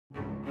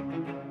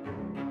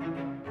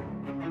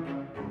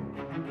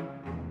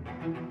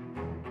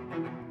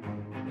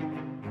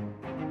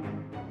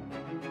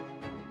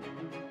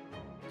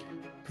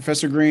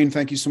Professor Green,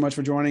 thank you so much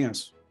for joining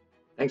us.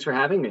 Thanks for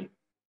having me.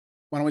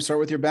 Why don't we start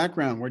with your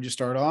background? Where'd you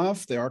start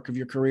off, the arc of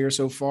your career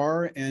so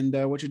far, and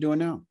what you're doing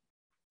now?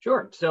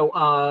 Sure. So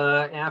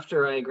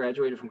after I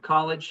graduated from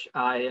college,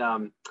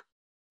 I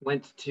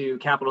went to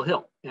Capitol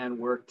Hill and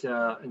worked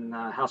in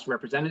the House of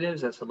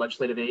Representatives as a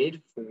legislative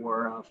aide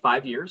for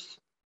 5 years.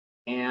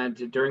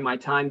 And during my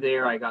time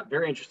there, I got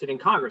very interested in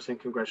Congress and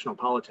congressional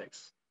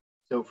politics.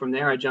 So from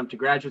there, I jumped to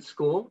graduate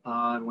school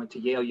and went to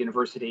Yale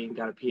University and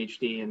got a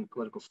PhD in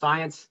political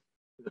science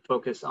with a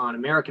focus on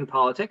American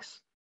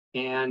politics.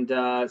 And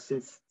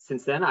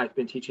since then, I've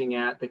been teaching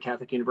at the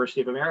Catholic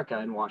University of America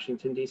in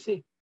Washington,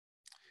 D.C.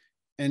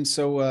 And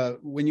so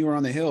when you were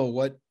on the Hill,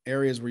 what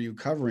areas were you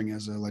covering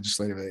as a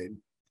legislative aide?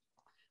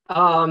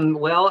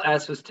 Well,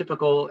 as is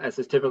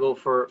typical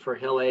for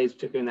Hill aides,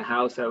 particularly in the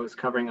House, I was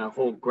covering a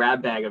whole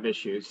grab bag of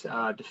issues: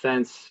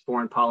 defense,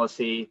 foreign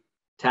policy,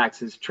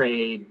 taxes,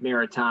 trade,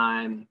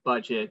 maritime,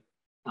 budget,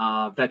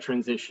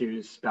 veterans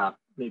issues, about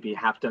maybe a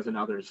half dozen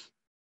others.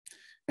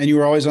 And you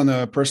were always on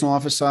the personal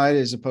office side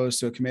as opposed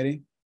to a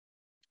committee?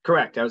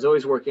 Correct. I was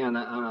always working on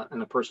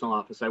a personal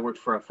office. I worked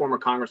for a former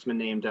congressman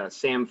named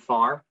Sam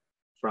Farr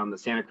from the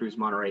Santa Cruz,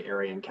 Monterey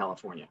area in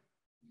California.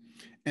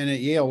 And at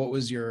Yale, what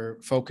was your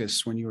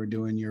focus when you were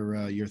doing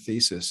your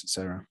thesis, et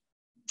cetera?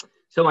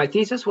 So my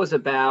thesis was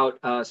about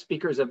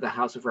speakers of the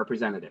House of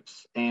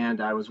Representatives,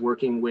 and I was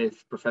working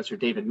with Professor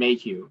David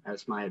Mayhew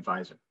as my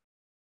advisor.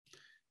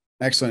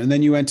 Excellent. And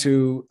then you went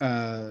to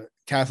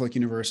Catholic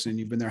University, and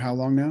you've been there how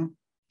long now?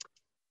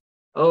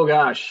 Oh,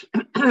 gosh.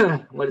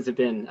 What has it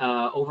been?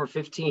 Over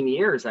 15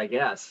 years, I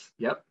guess.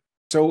 Yep.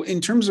 So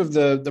in terms of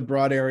the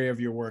broad area of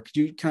your work, could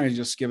you kind of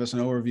just give us an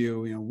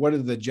overview? What are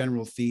the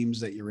general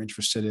themes that you're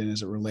interested in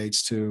as it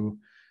relates to,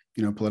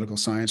 political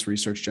science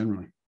research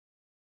generally?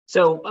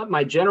 So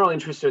my general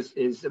interest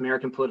is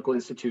American political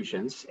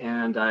institutions,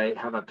 and I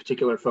have a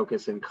particular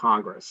focus in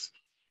Congress.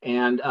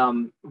 And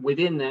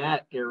within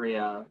that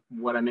area,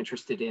 what I'm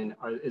interested in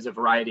is a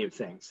variety of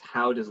things.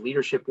 How does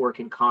leadership work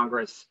in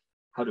Congress?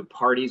 How do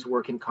parties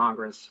work in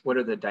Congress? What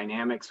are the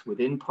dynamics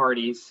within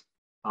parties?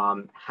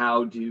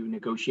 How do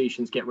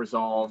negotiations get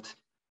resolved?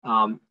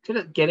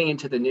 Getting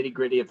into the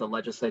nitty-gritty of the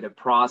legislative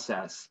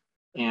process.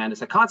 And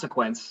as a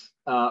consequence,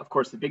 of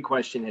course, the big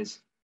question is,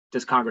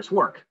 does Congress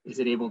work? Is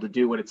it able to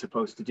do what it's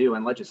supposed to do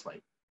and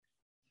legislate?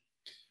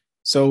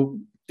 So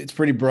it's a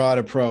pretty broad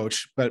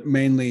approach, but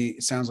mainly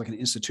it sounds like an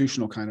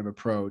institutional kind of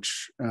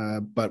approach,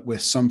 but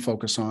with some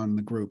focus on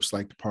the groups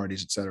like the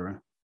parties, et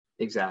cetera.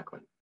 Exactly.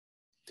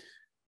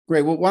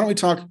 Great. Well, why don't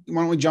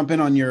we jump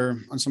in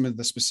on some of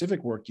the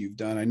specific work you've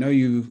done? I know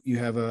you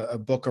have a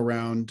book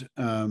around,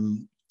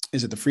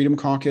 is it the Freedom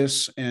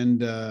Caucus and,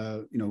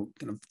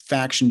 kind of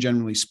faction,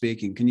 generally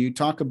speaking. Can you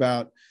talk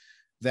about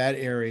that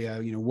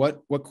area?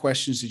 What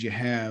questions did you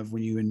have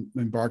when you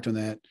embarked on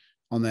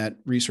that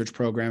research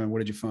program, and what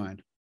did you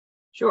find?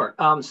 Sure.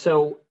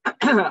 So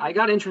I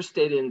got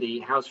interested in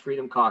the House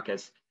Freedom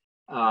Caucus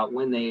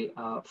when they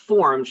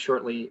formed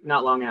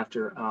not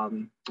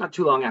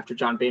too long after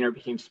John Boehner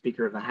became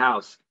Speaker of the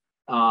House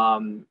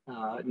during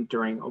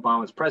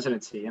Obama's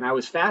presidency. And I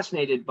was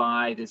fascinated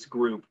by this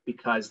group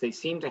because they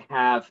seemed to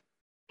have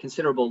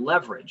considerable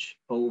leverage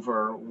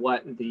over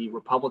what the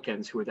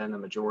Republicans, who were then the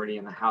majority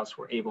in the House,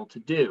 were able to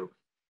do.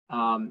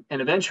 And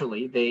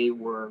eventually they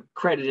were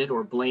credited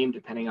or blamed,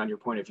 depending on your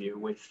point of view,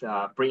 with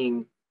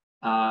bringing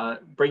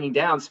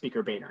down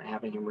Speaker Boehner and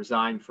having him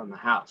resign from the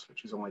House,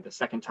 which is only the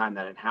second time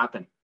that had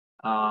happened,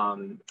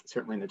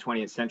 certainly in the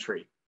 20th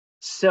century.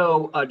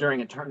 So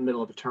during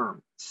middle of a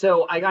term.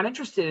 So I got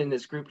interested in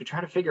this group to try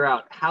to figure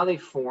out how they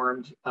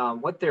formed,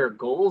 what their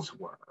goals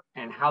were,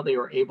 and how they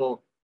were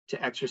able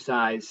to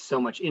exercise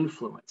so much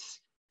influence,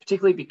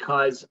 particularly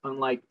because,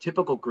 unlike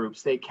typical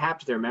groups, they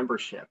capped their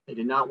membership. They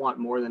did not want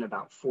more than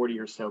about 40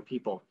 or so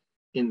people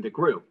in the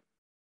group.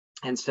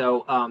 And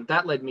so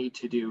that led me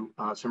to do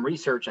some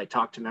research. I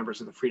talked to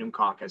members of the Freedom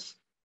Caucus.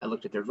 I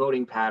looked at their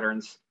voting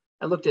patterns.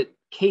 I looked at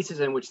cases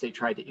in which they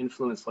tried to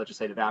influence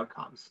legislative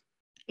outcomes.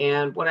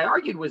 And what I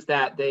argued was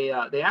that they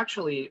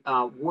actually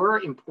were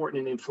important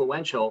and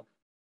influential,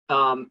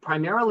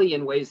 primarily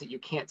in ways that you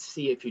can't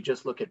see if you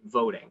just look at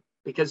voting,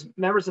 because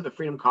members of the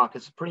Freedom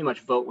Caucus pretty much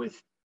vote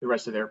with the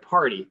rest of their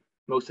party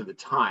most of the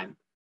time.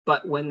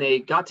 But when they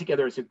got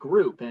together as a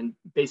group and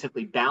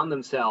basically bound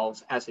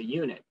themselves as a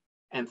unit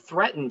and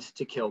threatened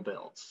to kill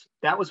bills,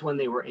 that was when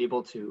they were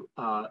able to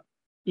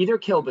either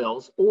kill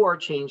bills or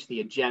change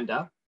the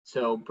agenda.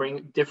 So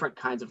bring different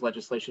kinds of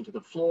legislation to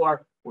the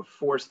floor or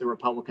force the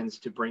Republicans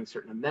to bring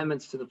certain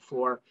amendments to the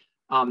floor.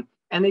 And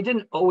they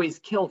didn't always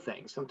kill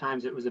things.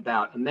 Sometimes it was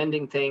about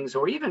amending things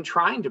or even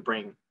trying to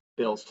bring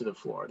bills to the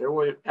floor. There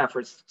were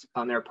efforts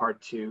on their part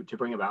to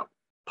bring about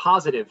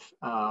positive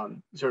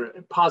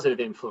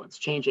influence,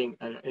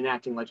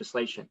 enacting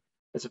legislation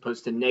as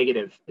opposed to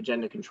negative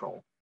agenda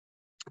control.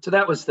 So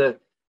that was the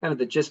kind of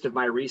the gist of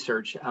my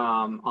research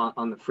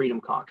on the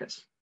Freedom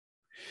Caucus.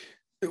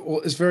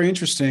 Well, it's very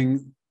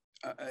interesting.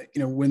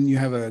 When you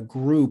have a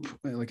group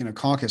like in a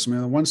caucus, I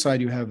mean, on one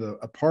side you have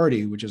a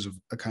party, which is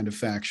a kind of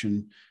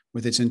faction,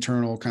 with its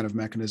internal kind of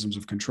mechanisms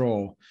of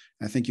control.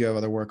 I think you have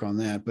other work on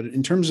that. But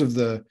in terms of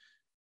the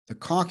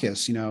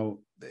caucus,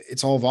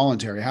 it's all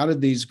voluntary. How did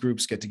these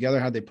groups get together?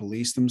 How do they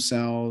police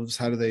themselves?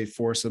 How do they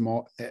force them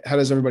all? How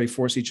does everybody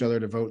force each other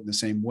to vote in the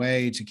same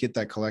way to get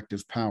that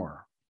collective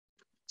power?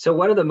 So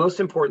one of the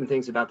most important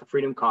things about the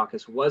Freedom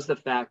Caucus was the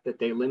fact that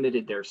they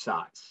limited their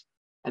size.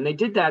 And they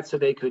did that so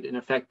they could, in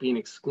effect, be an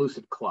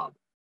exclusive club.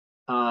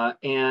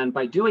 And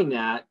by doing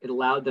that, it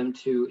allowed them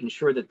to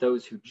ensure that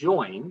those who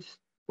joined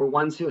were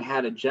ones who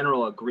had a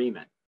general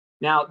agreement.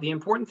 Now, the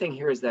important thing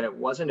here is that it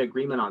wasn't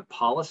agreement on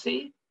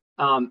policy.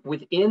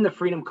 Within the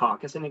Freedom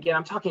Caucus, and again,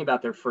 I'm talking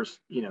about their first,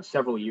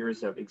 several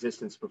years of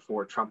existence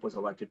before Trump was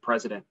elected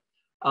president,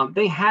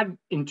 they had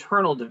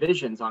internal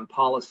divisions on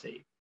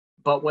policy.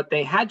 But what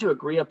they had to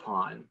agree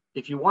upon,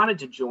 if you wanted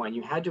to join,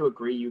 you had to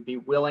agree you'd be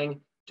willing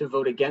to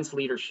vote against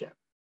leadership,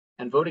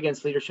 and vote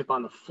against leadership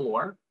on the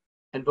floor,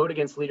 and vote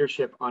against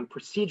leadership on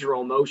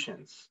procedural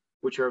motions,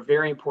 which are a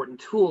very important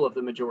tool of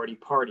the majority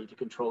party to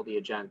control the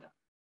agenda.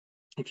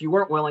 If you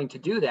weren't willing to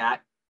do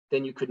that,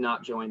 then you could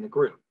not join the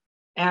group.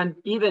 And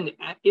even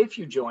if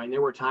you joined,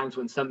 there were times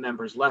when some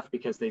members left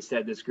because they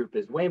said this group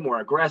is way more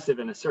aggressive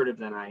and assertive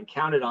than I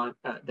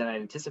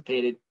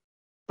anticipated,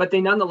 but they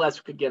nonetheless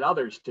could get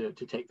others to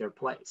take their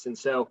place. And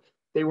so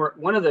they were,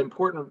 one of the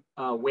important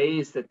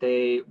ways that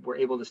they were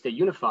able to stay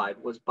unified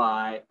was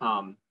by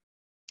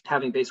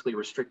having basically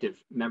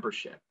restrictive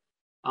membership.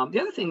 The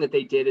other thing that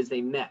they did is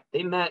they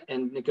met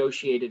and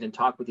negotiated and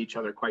talked with each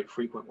other quite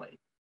frequently.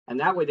 And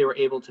that way they were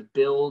able to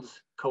build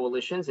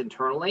coalitions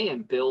internally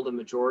and build a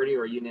majority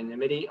or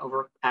unanimity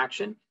over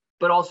action,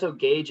 but also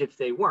gauge if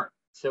they weren't.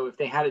 So if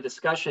they had a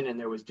discussion and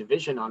there was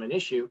division on an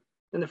issue,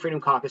 then the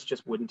Freedom Caucus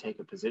just wouldn't take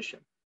a position.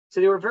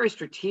 So they were very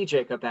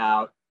strategic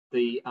about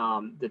the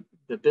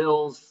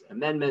bills,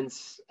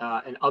 amendments,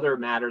 and other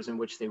matters in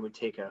which they would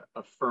take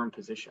a firm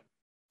position.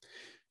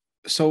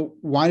 So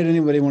why did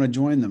anybody want to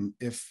join them?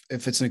 If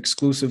it's an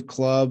exclusive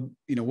club,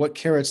 what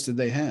carrots did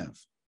they have?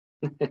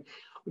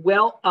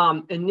 Well,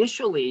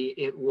 initially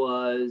it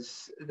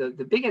was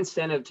the big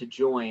incentive to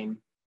join.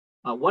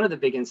 One of the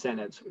big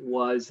incentives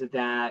was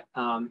that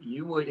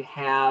you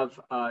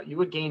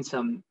would gain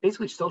some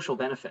basically social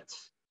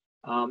benefits.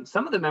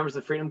 Some of the members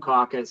of the Freedom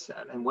Caucus,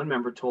 and one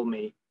member told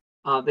me,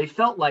 they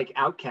felt like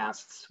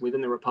outcasts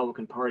within the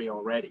Republican Party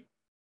already.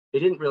 They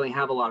didn't really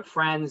have a lot of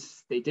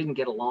friends. They didn't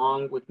get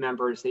along with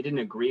members. They didn't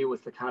agree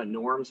with the kind of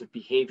norms of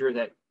behavior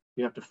that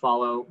you have to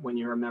follow when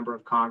you're a member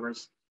of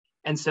Congress.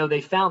 And so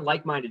they found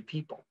like-minded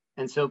people.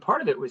 And so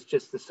part of it was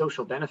just the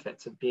social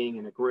benefits of being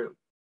in a group.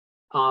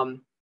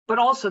 But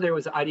also there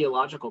was an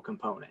ideological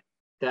component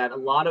that a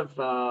lot of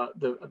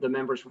the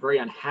members were very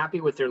unhappy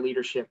with their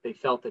leadership. They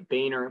felt that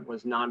Boehner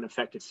was not an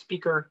effective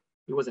speaker.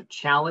 He wasn't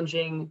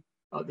challenging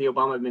the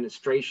Obama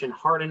administration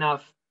hard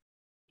enough.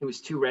 He was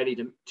too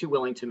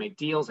willing to make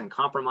deals and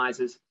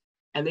compromises.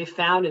 And they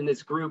found in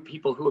this group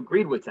people who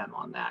agreed with them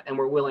on that and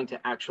were willing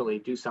to actually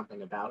do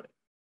something about it.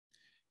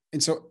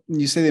 And so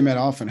you say they met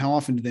often. How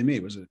often did they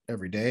meet? Was it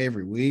every day,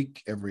 every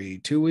week, every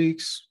 2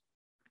 weeks?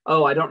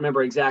 Oh, I don't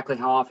remember exactly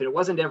how often. It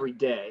wasn't every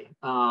day.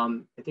 I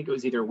think it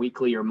was either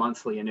weekly or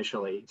monthly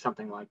initially,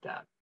 something like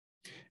that.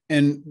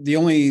 And the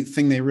only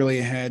thing they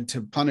really had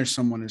to punish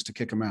someone is to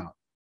kick them out.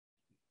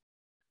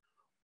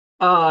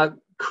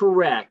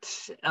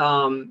 Correct.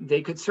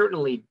 They could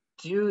certainly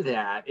do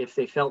that if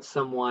they felt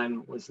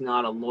someone was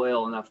not a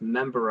loyal enough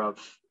member of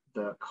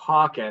the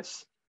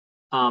caucus.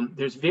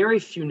 There's very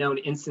few known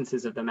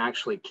instances of them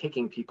actually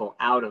kicking people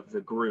out of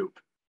the group.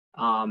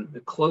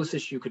 The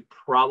closest you could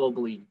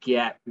probably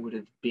get would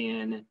have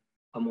been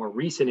a more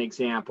recent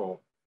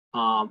example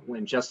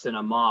when Justin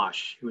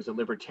Amash, who was a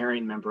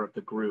libertarian member of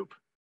the group,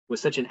 was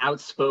such an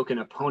outspoken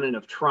opponent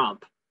of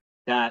Trump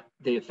that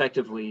they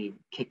effectively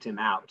kicked him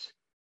out.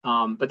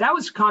 But that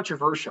was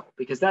controversial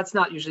because that's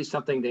not usually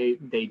something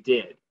they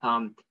did.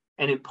 And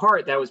in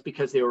part, that was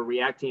because they were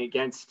reacting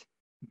against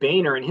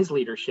Boehner and his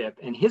leadership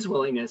and his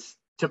willingness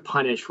to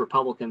punish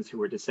Republicans who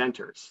were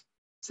dissenters.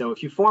 So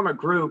if you form a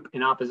group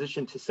in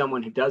opposition to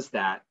someone who does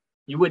that,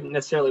 you wouldn't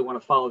necessarily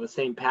want to follow the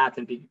same path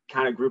and be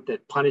kind of group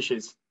that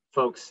punishes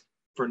folks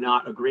for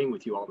not agreeing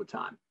with you all the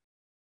time.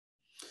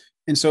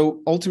 And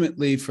so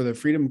ultimately for the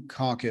Freedom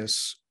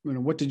Caucus,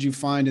 what did you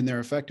find in their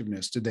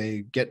effectiveness? Did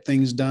they get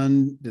things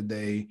done?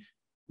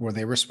 Were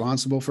they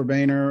responsible for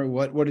Boehner?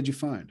 What did you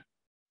find?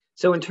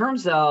 So in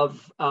terms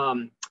of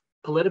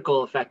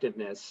political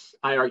effectiveness,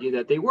 I argue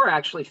that they were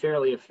actually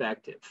fairly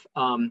effective.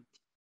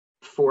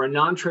 For a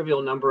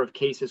non-trivial number of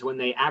cases when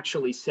they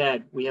actually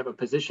said, we have a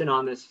position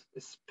on this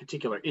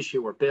particular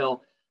issue or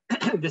bill,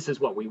 this is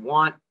what we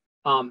want.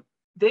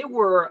 They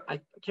were, I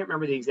can't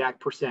remember the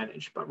exact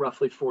percentage, but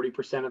roughly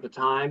 40% of the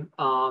time,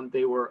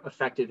 they were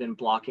effective in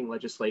blocking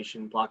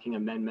legislation, blocking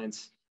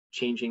amendments,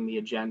 changing the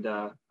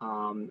agenda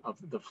of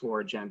the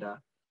floor agenda.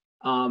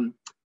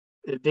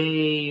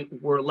 They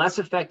were less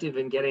effective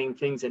in getting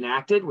things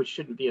enacted, which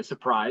shouldn't be a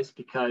surprise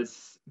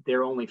because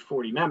they're only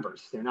 40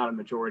 members. They're not a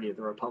majority of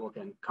the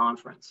Republican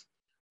conference.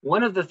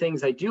 One of the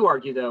things I do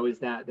argue, though, is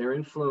that their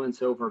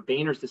influence over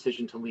Boehner's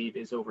decision to leave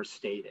is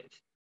overstated.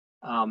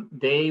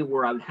 They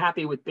were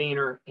unhappy with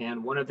Boehner,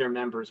 and one of their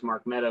members,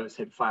 Mark Meadows,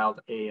 had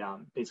filed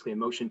basically a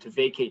motion to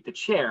vacate the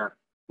chair,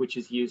 which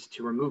is used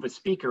to remove a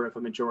speaker if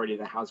a majority of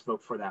the House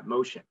vote for that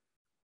motion.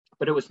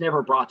 But it was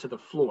never brought to the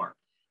floor.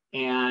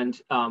 And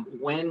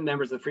when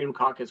members of the Freedom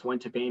Caucus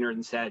went to Boehner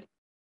and said,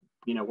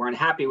 we're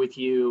unhappy with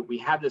you, we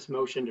have this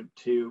motion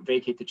to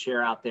vacate the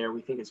chair out there,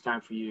 we think it's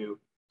time for you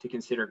to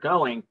consider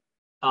going,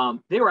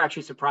 they were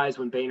actually surprised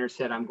when Boehner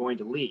said, I'm going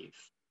to leave.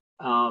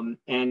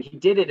 And he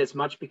did it as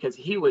much because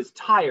he was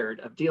tired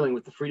of dealing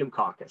with the Freedom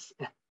Caucus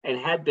and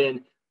had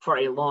been for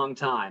a long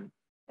time.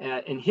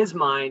 In his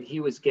mind, he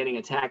was getting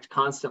attacked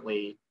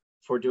constantly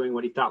for doing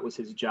what he thought was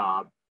his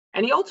job.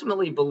 And he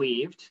ultimately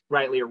believed,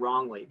 rightly or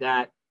wrongly,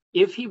 that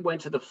if he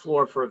went to the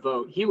floor for a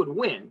vote, he would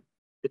win.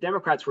 The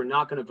Democrats were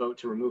not going to vote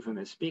to remove him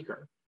as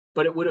speaker,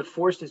 but it would have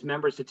forced his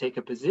members to take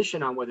a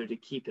position on whether to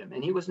keep him.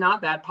 And he was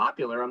not that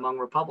popular among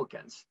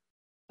Republicans.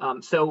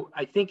 So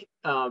I think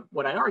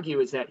what I argue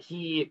is that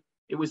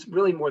it was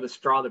really more the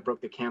straw that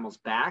broke the camel's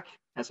back,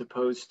 as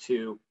opposed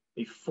to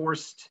a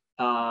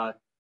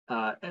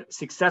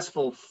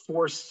successful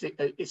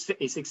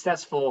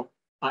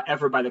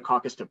effort by the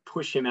caucus to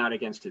push him out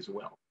against his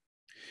will.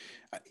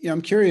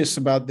 I'm curious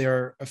about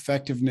their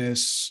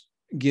effectiveness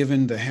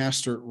given the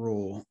Hastert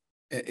rule.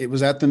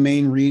 Was that the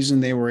main reason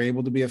they were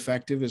able to be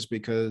effective, is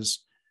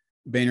because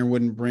Boehner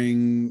wouldn't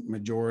bring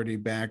majority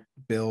back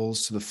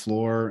bills to the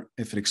floor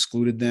if it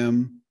excluded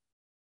them?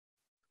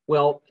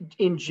 Well,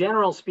 in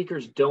general,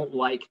 speakers don't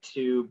like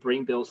to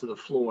bring bills to the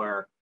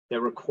floor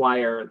that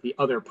require the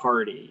other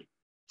party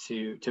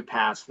to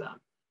pass them.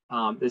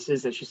 This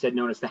is, as you said,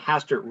 known as the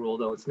Hastert rule,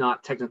 though it's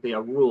not technically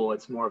a rule,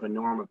 it's more of a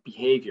norm of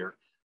behavior.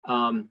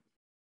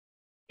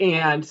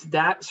 And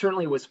that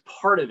certainly was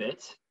part of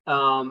it.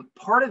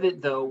 Part of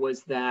it, though,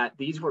 was that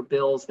these were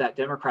bills that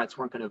Democrats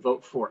weren't going to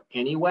vote for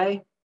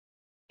anyway.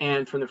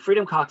 And from the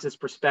Freedom Caucus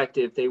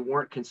perspective, they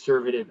weren't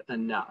conservative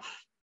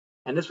enough.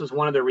 And this was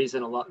one of the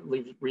reasons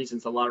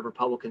a lot of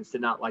Republicans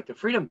did not like the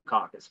Freedom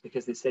Caucus,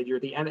 because they said,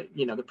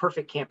 the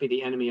perfect can't be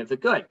the enemy of the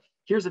good.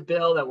 Here's a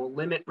bill that will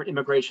limit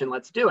immigration.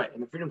 Let's do it.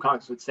 And the Freedom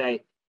Caucus would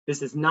say,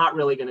 this is not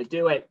really going to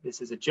do it.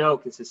 This is a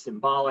joke. This is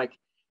symbolic.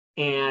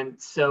 And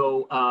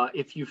so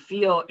if you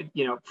feel,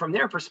 from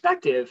their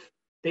perspective,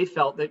 they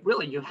felt that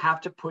really you have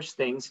to push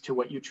things to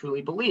what you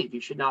truly believe. You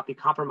should not be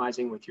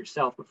compromising with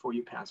yourself before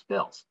you pass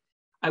bills.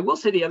 I will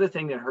say the other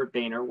thing that hurt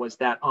Boehner was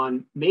that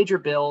on major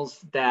bills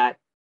that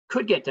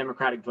could get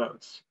Democratic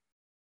votes,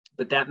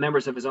 but that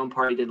members of his own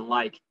party didn't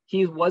like,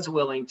 he was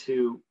willing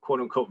to, quote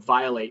unquote,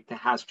 violate the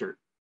Hastert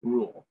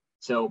rule.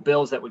 So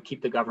bills that would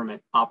keep the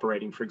government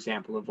operating, for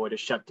example, avoid a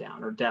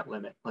shutdown or debt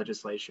limit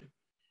legislation.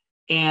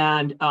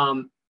 And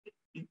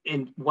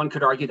one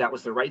could argue that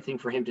was the right thing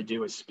for him to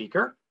do as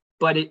speaker,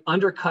 but it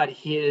undercut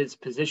his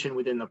position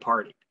within the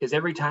party. Because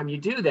every time you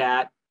do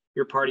that,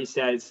 your party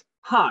says,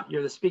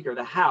 you're the Speaker of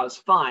the House,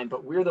 fine,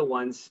 but we're the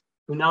ones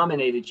who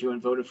nominated you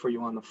and voted for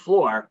you on the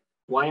floor.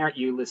 Why aren't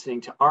you listening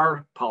to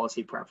our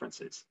policy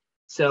preferences?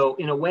 So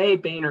in a way,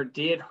 Boehner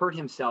did hurt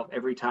himself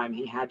every time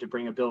he had to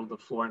bring a bill to the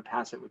floor and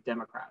pass it with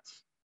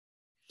Democrats.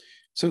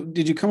 So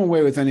did you come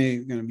away with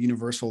any kind of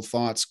universal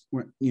thoughts,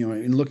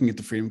 in looking at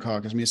the Freedom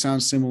Caucus? I mean, it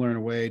sounds similar in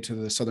a way to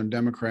the Southern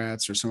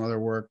Democrats or some other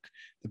work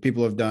that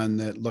people have done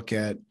that look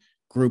at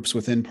groups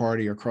within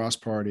party or cross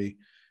party.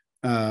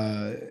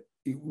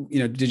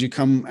 Did you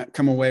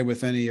come away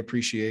with any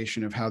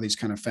appreciation of how these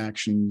kind of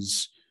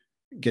factions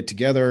get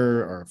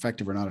together, are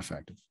effective or not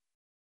effective?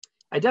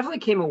 I definitely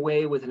came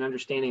away with an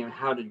understanding of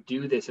how to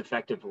do this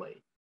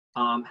effectively,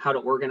 how to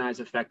organize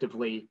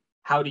effectively,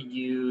 how to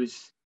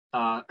use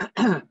not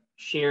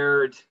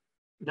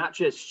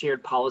just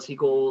shared policy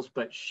goals,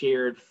 but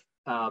shared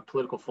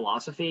political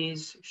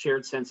philosophies,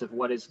 shared sense of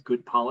what is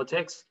good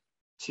politics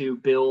to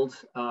build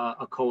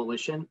a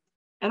coalition.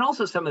 And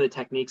also some of the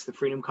techniques the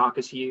Freedom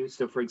Caucus used.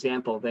 So for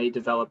example, they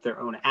developed their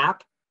own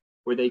app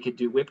where they could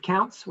do whip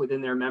counts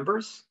within their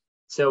members.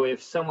 So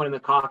if someone in the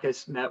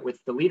caucus met with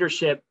the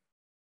leadership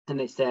and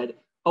they said,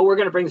 we're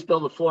going to bring this bill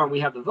to the floor and we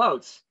have the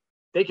votes,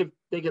 they could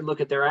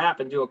look at their app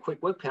and do a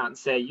quick whip count and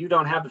say, you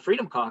don't have the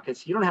Freedom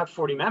Caucus, you don't have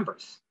 40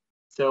 members.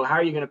 So how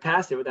are you going to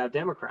pass it without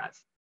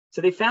Democrats?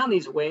 So they found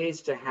these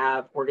ways to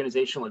have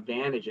organizational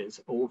advantages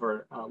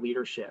over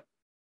leadership.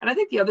 And I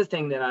think the other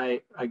thing that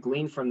I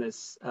gleaned from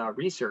this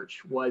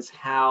research was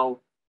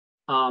how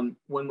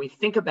when we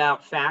think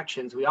about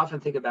factions, we often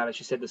think about, as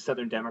you said, the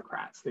Southern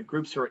Democrats, the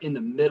groups who are in the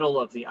middle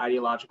of the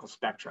ideological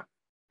spectrum.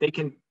 They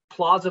can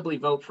plausibly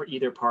vote for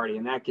either party,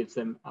 and that gives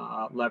them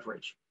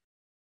leverage.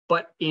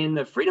 But in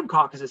the Freedom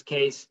Caucus's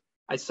case,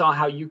 I saw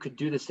how you could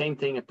do the same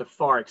thing at the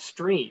far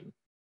extreme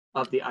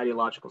of the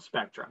ideological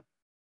spectrum,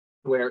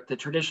 where the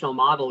traditional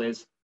model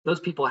is those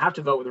people have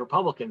to vote with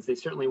Republicans. They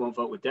certainly won't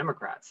vote with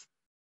Democrats.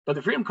 But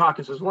the Freedom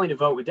Caucus was willing to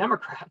vote with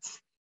Democrats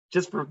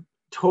just for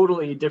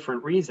totally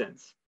different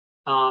reasons.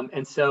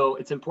 And so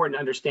it's important to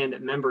understand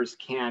that members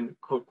can,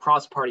 quote,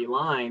 cross party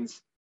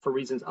lines for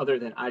reasons other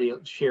than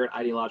shared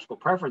ideological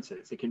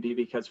preferences. It can be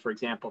because, for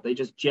example, they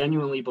just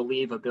genuinely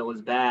believe a bill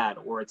is bad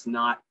or it's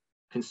not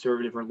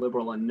conservative or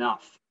liberal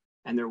enough.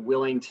 and they're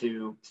willing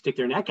to stick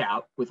their neck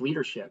out with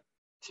leadership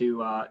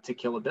to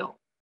kill a bill.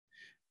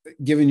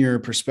 Given your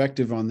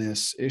perspective on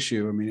this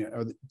issue, I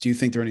mean, do you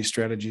think there are any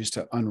strategies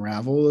to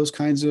unravel those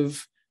kinds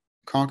of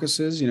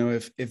caucuses?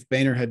 If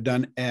Boehner had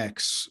done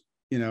X,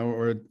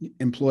 or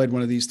employed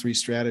one of these three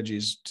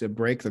strategies to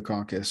break the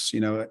caucus,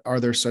 are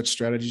there such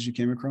strategies you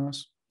came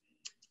across?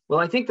 Well,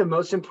 I think the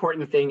most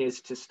important thing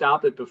is to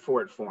stop it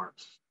before it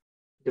forms.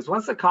 Because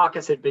once the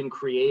caucus had been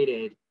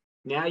created,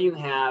 now you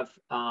have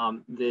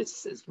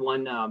this is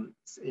one,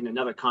 in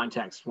another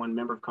context, one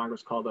member of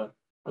Congress called a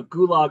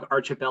gulag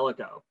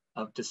archipelago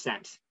of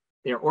dissent.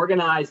 They're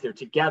organized, they're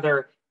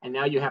together, and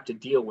now you have to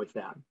deal with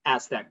them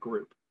as that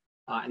group.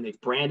 And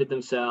they've branded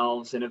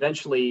themselves, and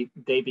eventually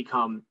they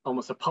become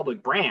almost a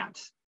public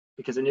brand,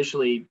 because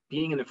initially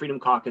being in the Freedom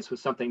Caucus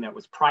was something that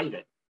was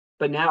private,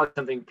 but now it's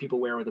something people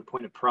wear with a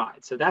point of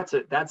pride. So that's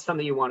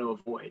something you want to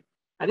avoid.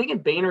 I think in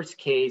Boehner's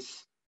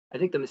case, I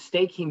think the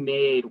mistake he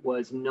made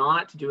was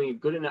not doing a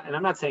good enough, and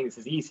I'm not saying this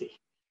is easy,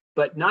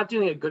 but not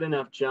doing a good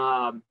enough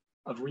job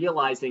of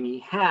realizing he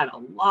had a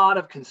lot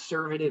of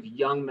conservative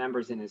young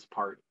members in his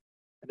party.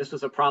 And this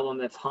was a problem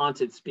that's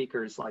haunted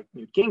speakers like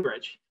Newt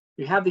Gingrich.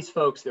 You have these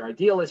folks, they're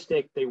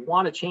idealistic, they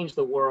want to change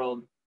the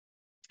world,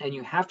 and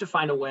you have to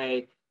find a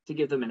way to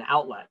give them an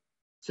outlet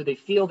so they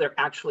feel they're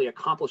actually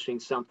accomplishing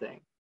something,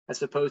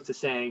 as opposed to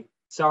saying,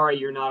 sorry,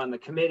 you're not on the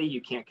committee,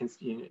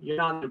 you're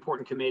not on an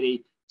important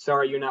committee,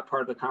 sorry, you're not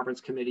part of the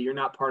conference committee, you're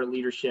not part of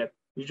leadership,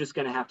 you're just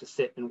going to have to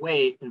sit and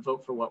wait and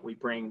vote for what we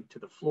bring to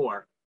the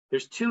floor.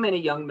 There's too many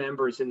young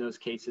members in those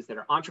cases that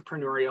are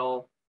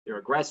entrepreneurial, they're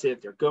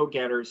aggressive, they're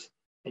go-getters,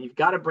 and you've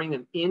got to bring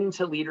them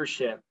into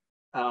leadership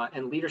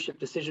and leadership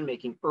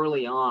decision-making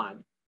early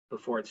on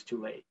before it's too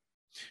late.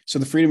 So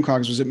the Freedom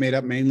Caucus, was it made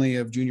up mainly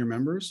of junior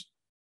members?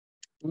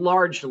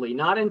 Largely,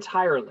 not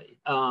entirely.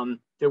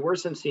 There were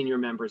some senior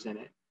members in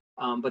it,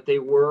 but they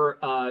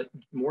were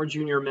more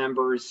junior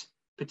members,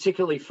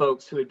 particularly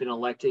folks who had been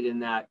elected in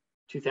that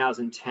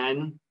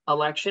 2010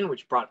 election,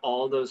 which brought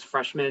all those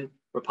freshman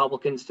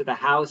Republicans to the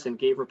House and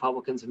gave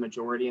Republicans a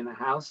majority in the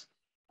House.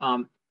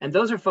 And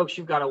those are folks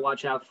you've got to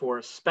watch out for,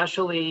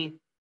 especially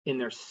in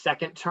their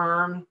second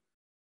term.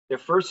 Their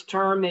first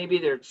term, maybe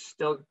they're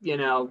still,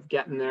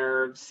 getting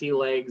their sea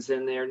legs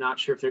and they're not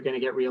sure if they're going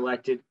to get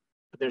reelected.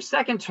 But their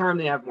second term,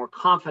 they have more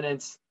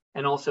confidence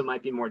and also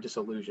might be more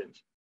disillusioned.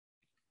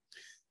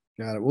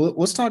 Got it. Well,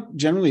 let's talk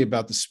generally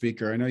about the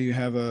speaker. I know you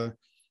have a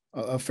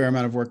fair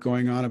amount of work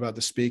going on about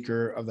the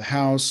Speaker of the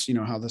House,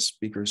 how the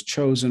Speaker is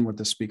chosen, what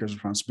the Speaker's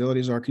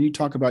responsibilities are. Can you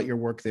talk about your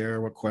work there?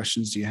 What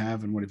questions do you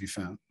have and what have you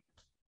found?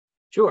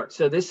 Sure.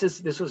 So this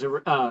was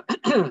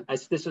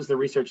the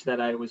research that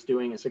I was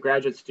doing as a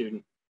graduate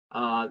student,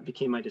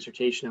 became my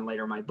dissertation and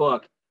later my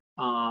book,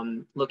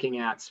 looking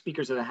at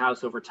speakers of the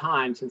House over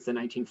time since the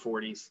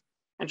 1940s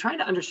and trying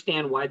to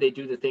understand why they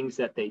do the things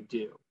that they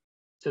do.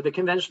 So the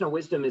conventional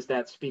wisdom is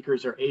that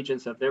speakers are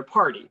agents of their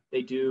party.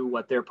 They do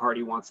what their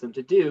party wants them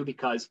to do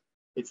because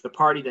it's the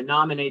party that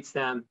nominates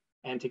them,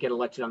 and to get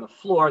elected on the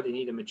floor, they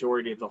need a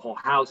majority of the whole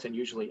House, and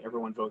usually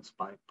everyone votes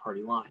by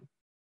party line.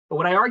 But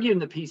what I argue in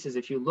the piece is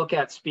if you look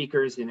at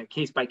speakers in a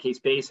case-by-case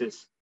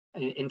basis,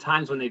 in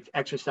times when they've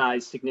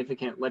exercised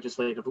significant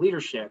legislative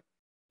leadership,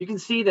 you can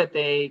see that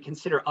they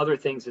consider other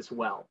things as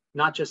well,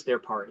 not just their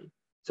party.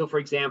 So for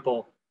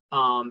example,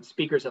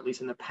 speakers, at least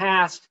in the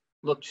past,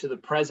 looked to the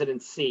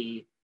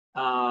presidency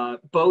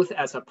both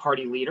as a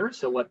party leader,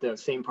 so what the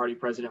same party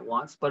president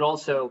wants, but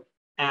also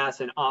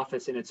as an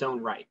office in its own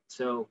right.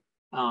 So,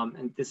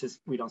 and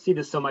we don't see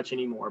this so much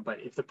anymore, but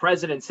if the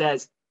president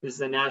says, this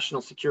is a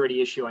national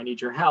security issue, I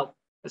need your help,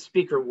 a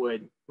speaker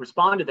would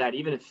respond to that,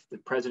 even if the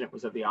president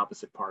was of the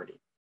opposite party.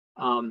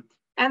 And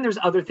there's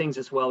other things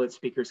as well that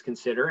speakers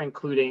consider,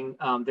 including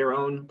their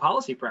own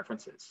policy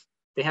preferences.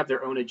 They have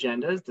their own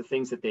agendas, the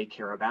things that they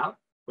care about,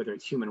 whether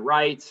it's human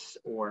rights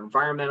or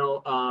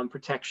environmental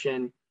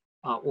protection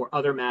or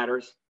other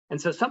matters. And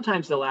so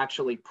sometimes they'll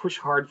actually push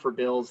hard for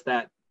bills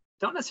that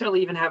don't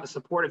necessarily even have a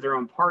support of their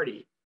own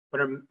party, but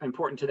are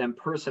important to them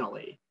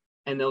personally.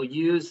 And they'll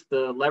use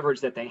the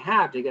leverage that they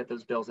have to get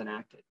those bills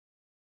enacted.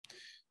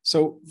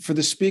 So for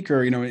the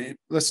speaker,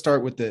 let's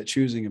start with the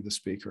choosing of the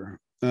speaker.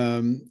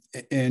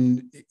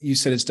 And you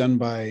said it's done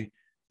by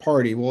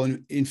party. Well,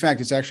 in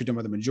fact, it's actually done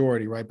by the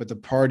majority, right? But the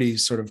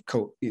parties sort of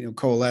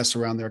coalesce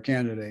around their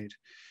candidate.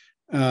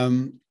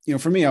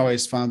 For me, I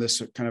always found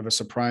this kind of a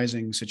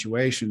surprising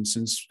situation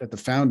since at the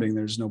founding,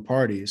 there's no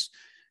parties.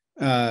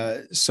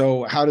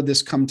 So how did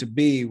this come to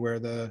be where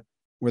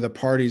the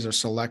parties are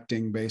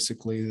selecting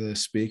basically the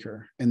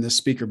speaker and the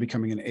speaker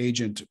becoming an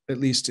agent, at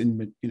least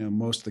in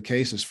most of the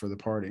cases for the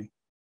party?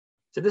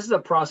 So this is a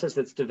process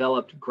that's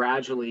developed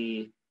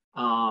gradually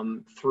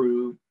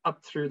through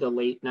the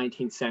late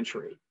 19th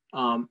century.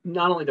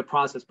 Not only the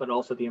process, but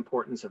also the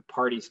importance of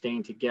parties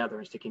staying together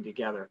and sticking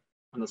together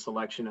on the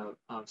selection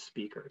of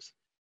speakers.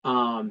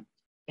 And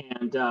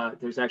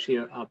there's actually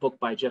a book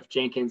by Jeff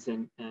Jenkins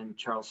and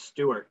Charles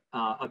Stewart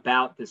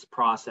about this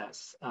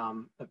process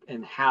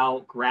and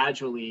how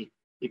gradually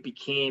it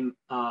became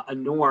a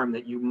norm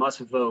that you must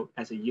vote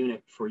as a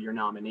unit for your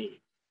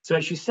nominee. So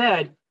as you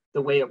said,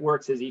 the way it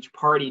works is each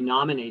party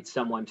nominates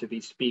someone to be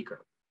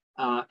speaker.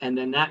 And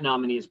then that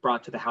nominee is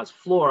brought to the House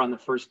floor on the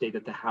first day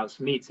that the House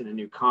meets in a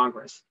new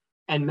Congress.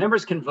 And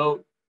members can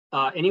vote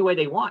any way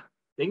they want.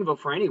 They can vote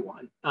for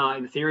anyone.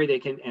 In theory, they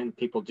can, and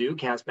people do,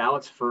 cast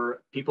ballots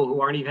for people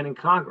who aren't even in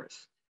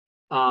Congress.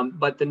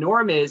 But the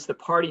norm is the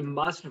party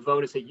must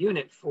vote as a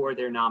unit for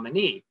their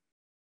nominee,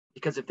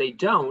 because if they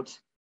don't,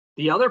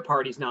 the other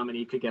party's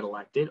nominee could get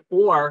elected,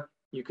 or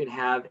you could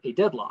have a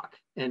deadlock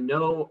and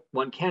no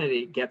one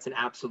candidate gets an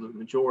absolute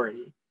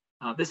majority.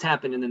 This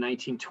happened in the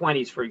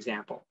 1920s, for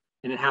example,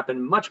 and it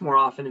happened much more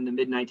often in the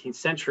mid-19th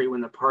century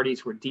when the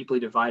parties were deeply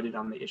divided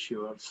on the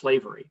issue of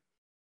slavery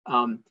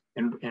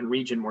and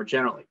region more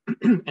generally.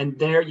 And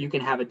there you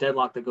can have a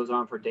deadlock that goes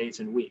on for days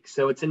and weeks.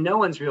 So it's in no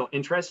one's real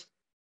interest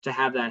to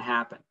have that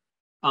happen.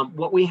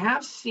 What we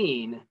have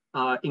seen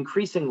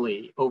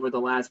increasingly over the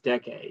last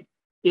decade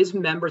is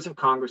members of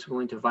Congress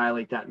willing to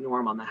violate that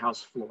norm on the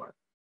House floor.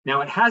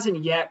 Now, it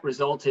hasn't yet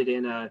resulted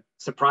in a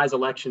surprise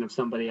election of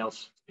somebody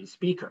else to be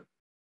speaker.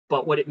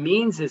 But what it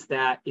means is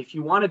that if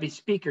you want to be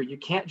speaker, you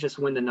can't just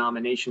win the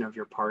nomination of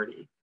your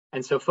party.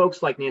 And so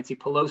folks like Nancy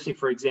Pelosi,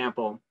 for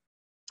example,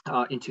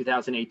 in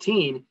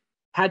 2018,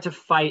 had to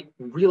fight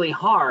really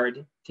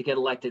hard to get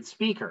elected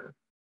speaker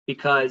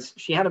because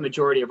she had a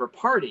majority of her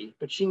party,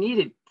 but she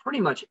needed pretty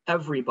much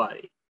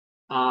everybody,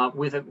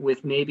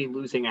 with maybe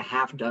losing a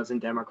half dozen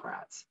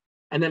Democrats.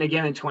 And then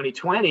again in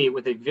 2020,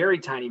 with a very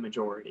tiny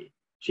majority,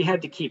 she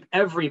had to keep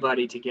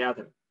everybody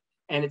together.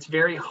 And it's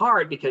very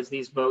hard because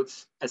these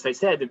votes, as I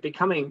said,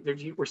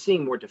 we're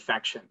seeing more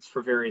defections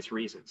for various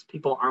reasons.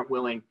 People aren't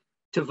willing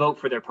to vote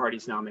for their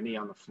party's nominee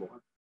on the floor.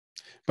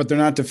 But they're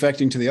not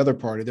defecting to the other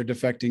party. They're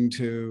defecting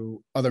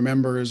to other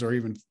members or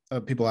even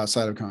people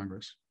outside of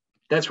Congress.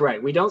 That's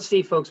right. We don't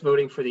see folks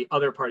voting for the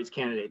other party's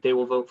candidate. They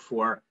will vote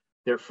for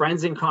their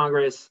friends in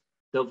Congress.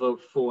 They'll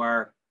vote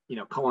for,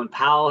 Colin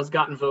Powell has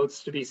gotten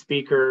votes to be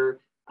speaker.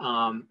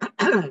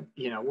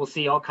 We'll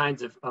see all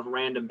kinds of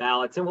random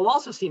ballots. And we'll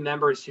also see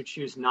members who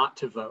choose not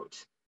to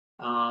vote.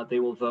 They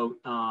will vote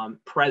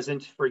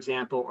present, for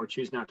example, or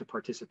choose not to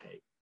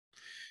participate.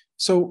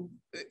 So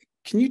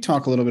can you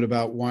talk a little bit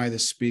about why the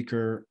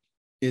speaker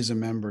is a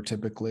member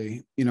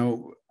typically?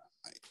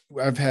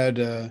 I've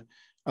had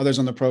others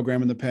on the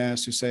program in the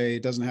past who say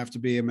it doesn't have to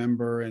be a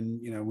member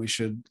and, we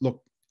should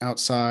look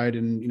outside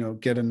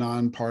and, get a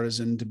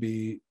nonpartisan to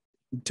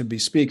be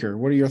speaker.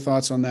 What are your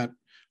thoughts on that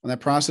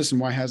process,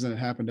 and why hasn't it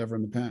happened ever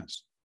in the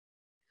past?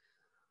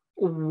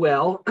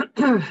 Well,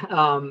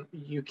 I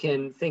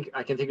can think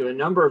of a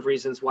number of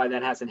reasons why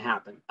that hasn't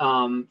happened.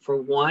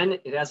 For one,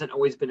 it hasn't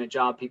always been a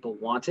job people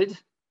wanted.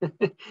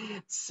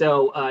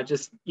 So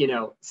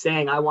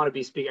saying I want to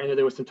be speaker, I know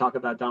there was some talk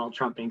about Donald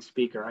Trump being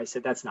speaker. I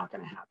said, that's not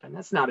going to happen.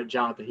 That's not a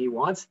job that he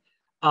wants.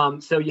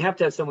 So you have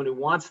to have someone who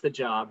wants the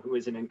job who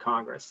isn't in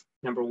Congress,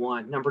 number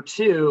one. Number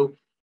two,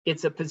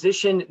 it's a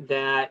position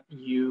that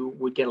you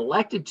would get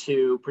elected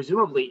to,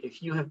 presumably,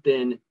 if you have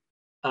been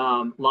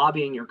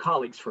lobbying your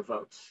colleagues for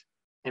votes.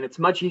 And it's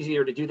much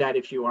easier to do that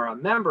if you are a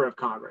member of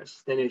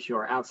Congress than if you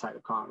are outside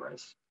of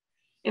Congress.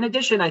 In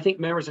addition, I think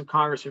members of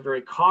Congress are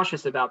very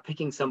cautious about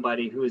picking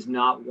somebody who is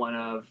not one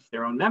of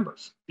their own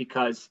members,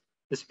 because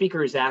the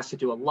speaker is asked to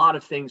do a lot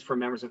of things for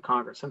members of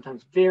Congress,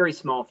 sometimes very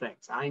small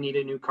things. I need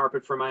a new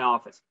carpet for my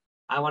office.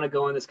 I want to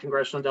go on this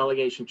congressional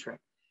delegation trip.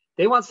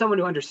 They want someone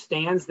who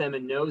understands them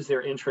and knows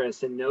their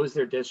interests and knows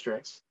their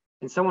districts.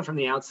 And someone from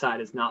the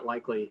outside is not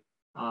likely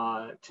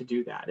to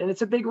do that. And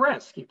it's a big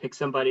risk. You pick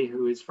somebody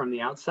who is from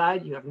the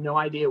outside, you have no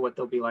idea what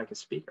they'll be like as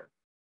speaker.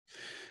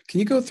 Can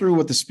you go through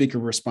what the speaker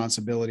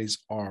responsibilities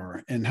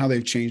are and how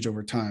they've changed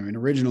over time? And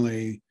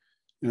originally,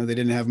 they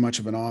didn't have much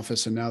of an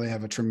office, and now they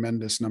have a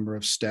tremendous number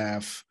of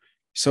staff.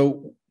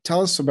 So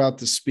tell us about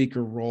the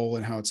speaker role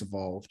and how it's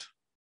evolved.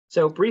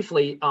 So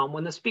briefly,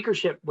 when the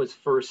speakership was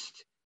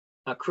first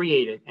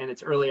created and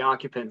its early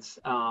occupants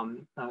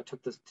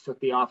took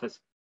the office,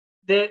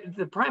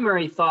 the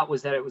primary thought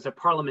was that it was a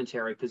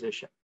parliamentary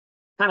position,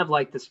 kind of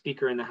like the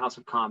speaker in the House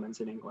of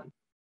Commons in England.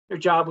 Their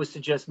job was to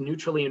just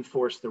neutrally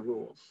enforce the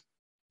rules.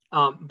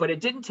 But it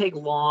didn't take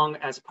long,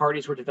 as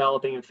parties were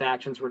developing and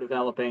factions were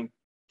developing,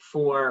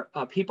 for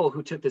people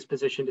who took this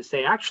position to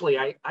say, actually,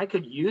 I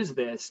could use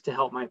this to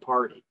help my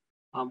party.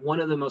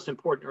 One of the most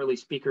important early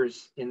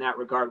speakers in that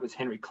regard was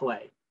Henry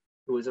Clay,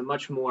 who was a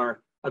much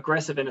more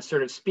aggressive and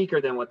assertive speaker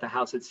than what the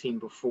House had seen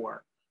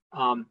before.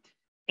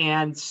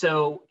 And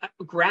so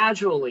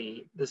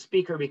gradually, the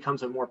speaker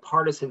becomes a more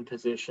partisan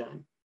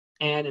position,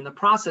 and in the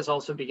process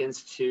also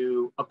begins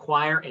to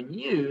acquire and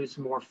use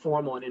more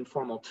formal and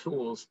informal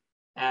tools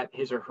at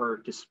his or her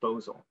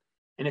disposal.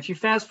 And if you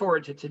fast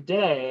forward to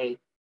today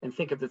and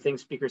think of the things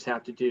speakers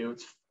have to do,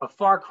 it's a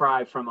far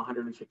cry from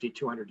 150,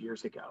 200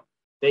 years ago.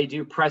 They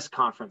do press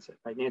conferences,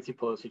 right? Nancy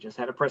Pelosi just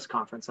had a press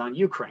conference on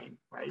Ukraine,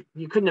 right?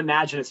 You couldn't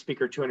imagine a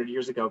speaker 200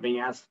 years ago being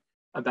asked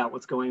about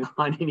what's going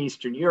on in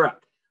Eastern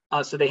Europe.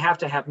 So they have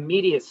to have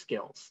media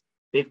skills.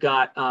 They've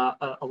got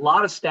a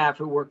lot of staff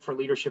who work for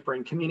leadership or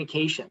in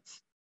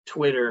communications,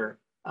 Twitter,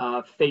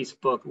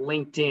 Facebook,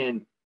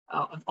 LinkedIn,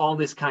 all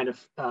this kind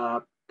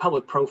of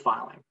public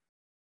profiling.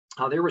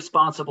 They're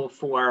responsible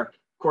for,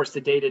 of course,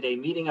 the day-to-day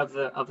meeting of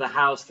the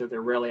House.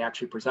 They're rarely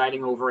actually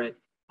presiding over it,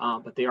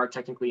 but they are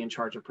technically in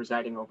charge of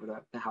presiding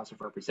over the House of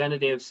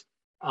Representatives.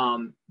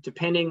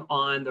 Depending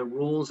on the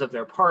rules of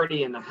their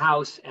party in the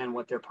House and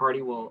what their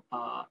party will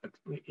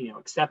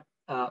accept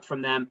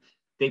from them,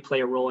 they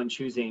play a role in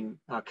choosing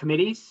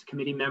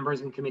committee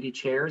members, and committee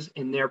chairs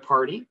in their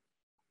party.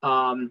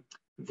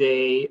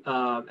 They,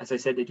 as I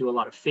said, they do a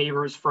lot of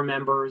favors for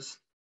members.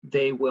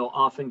 They will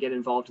often get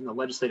involved in the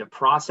legislative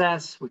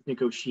process with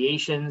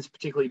negotiations,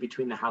 particularly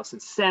between the House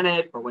and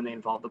Senate, or when they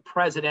involve the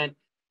president,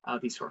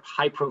 these sort of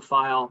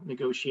high-profile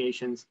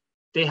negotiations.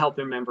 They help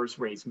their members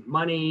raise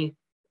money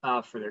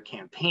for their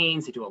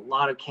campaigns. They do a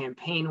lot of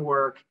campaign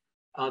work.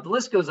 The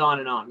list goes on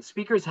and on. The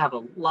speakers have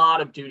a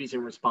lot of duties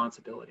and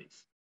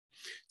responsibilities.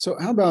 So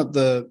how about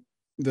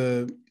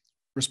the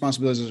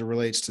responsibilities as it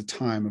relates to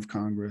time of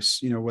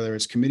Congress, whether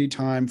it's committee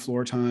time,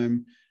 floor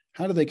time?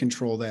 How do they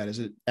control that? Is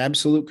it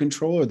absolute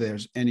control, or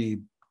there's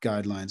any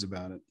guidelines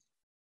about it?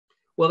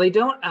 Well, they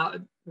don't,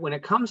 when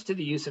it comes to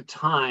the use of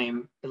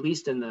time, at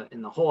least in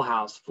the whole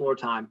House, floor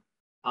time,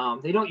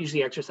 they don't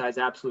usually exercise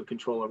absolute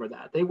control over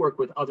that. They work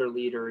with other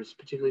leaders,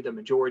 particularly the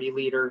majority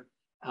leader,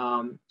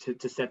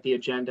 to set the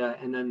agenda,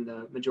 and then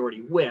the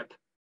majority whip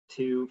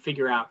to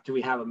figure out, do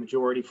we have a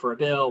majority for a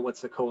bill?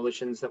 What's the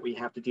coalitions that we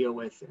have to deal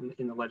with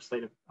in the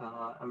legislative,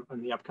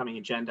 on the upcoming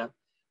agenda?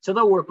 So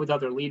they'll work with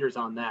other leaders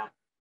on that.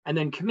 And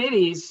then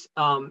committees,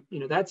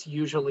 that's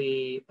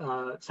usually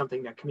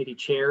something that committee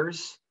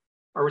chairs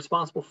are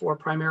responsible for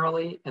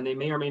primarily, and they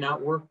may or may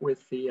not work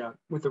with the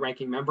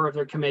ranking member of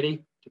their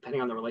committee,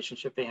 depending on the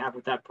relationship they have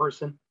with that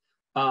person.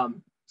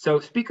 So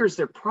speakers,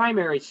 their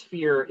primary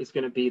sphere is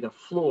going to be the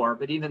floor,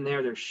 but even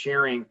there, they're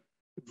sharing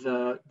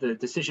the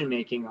decision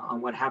making on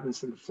what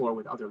happens in the floor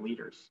with other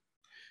leaders.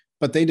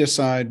 But they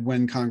decide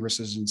when Congress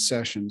is in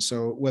session.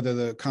 So whether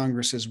the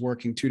Congress is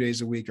working 2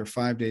 days a week or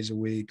 5 days a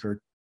week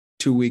or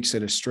 2 weeks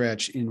at a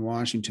stretch in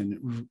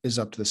Washington is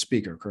up to the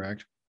speaker,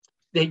 correct?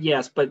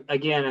 Yes, but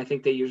again, I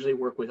think they usually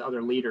work with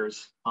other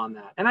leaders on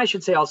that. And I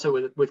should say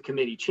also with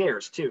committee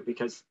chairs too,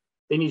 because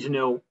they need to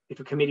know if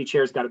a committee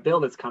chair's got a bill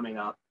that's coming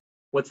up,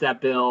 what's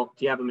that bill?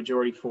 Do you have a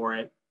majority for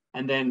it?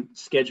 And then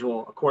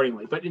schedule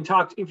accordingly. But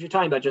if you're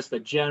talking about just the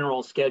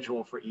general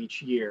schedule for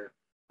each year,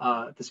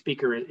 the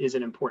speaker is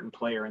an important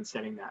player in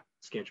setting that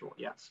schedule,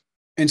 yes.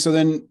 And so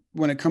then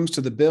when it comes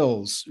to the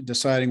bills,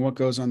 deciding what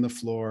goes on the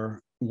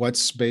floor,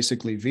 what's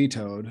basically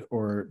vetoed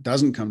or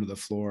doesn't come to the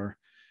floor,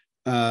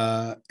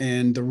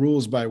 and the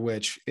rules by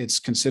which it's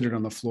considered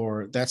on the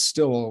floor, that's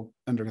still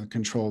under the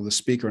control of the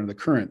speaker under the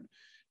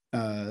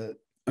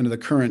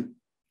current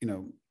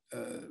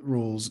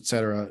rules, et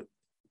cetera,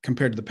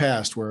 compared to the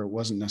past where it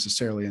wasn't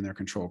necessarily in their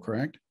control,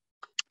 correct?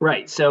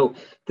 Right. So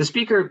the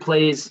speaker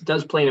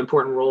does play an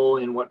important role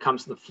in what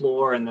comes to the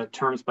floor and the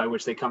terms by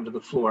which they come to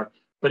the floor.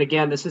 But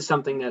again, this is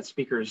something that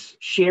speakers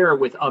share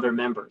with other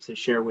members. They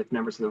share with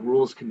members of the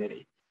Rules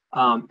Committee.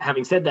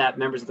 Having said that,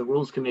 members of the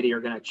Rules Committee are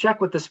going to check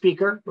with the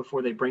speaker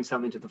before they bring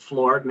something to the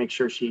floor to make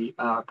sure she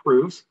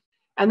approves.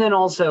 And then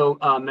also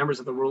members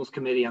of the Rules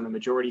Committee on the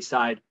majority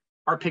side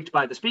are picked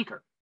by the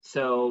speaker.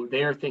 So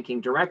they're thinking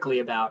directly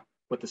about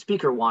what the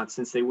speaker wants,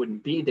 since they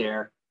wouldn't be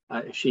there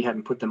if she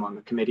hadn't put them on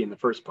the committee in the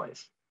first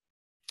place.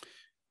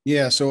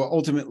 Yeah. So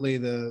ultimately,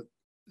 the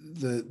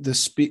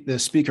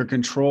speaker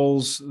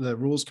controls the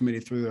Rules Committee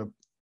through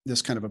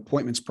this kind of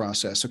appointments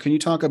process. So can you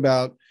talk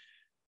about,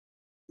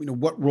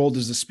 what role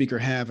does the speaker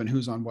have and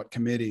who's on what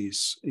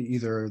committees?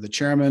 Either the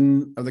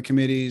chairman of the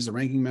committees, the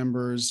ranking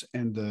members,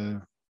 and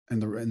the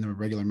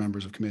regular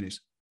members of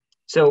committees.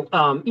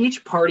 So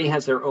each party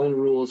has their own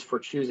rules for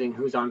choosing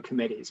who's on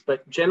committees,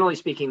 but generally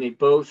speaking, they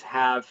both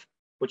have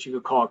what you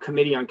could call a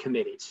committee on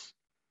committees.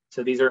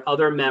 So these are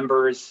other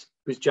members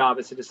whose job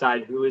is to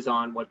decide who is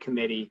on what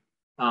committee.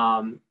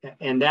 And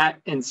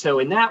so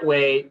in that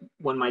way,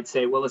 one might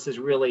say, well, this is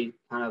really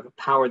kind of a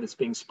power that's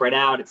being spread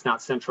out. It's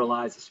not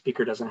centralized. The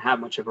speaker doesn't have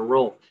much of a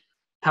role.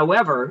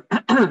 However,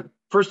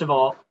 first of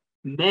all,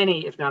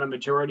 many, if not a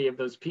majority of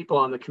those people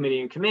on the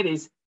committee and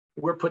committees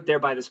were put there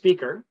by the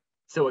speaker.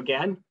 So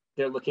again,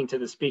 they're looking to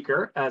the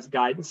speaker as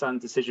guidance on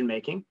decision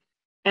making.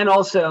 And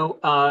also,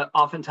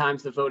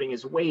 oftentimes the voting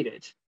is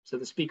weighted. So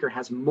the speaker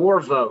has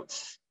more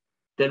votes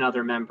than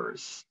other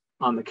members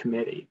on the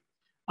committee.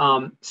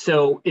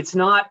 So it's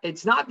not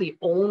the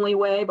only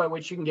way by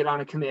which you can get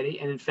on a committee.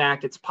 And in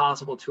fact, it's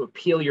possible to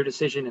appeal your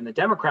decision in the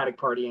Democratic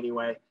Party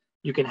anyway.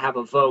 You can have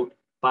a vote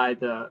by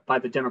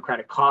the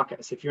Democratic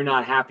Caucus. If you're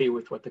not happy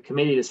with what the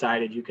committee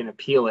decided, you can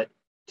appeal it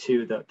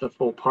to the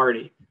full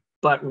party.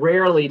 But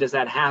rarely does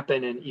that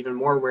happen, and even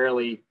more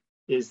rarely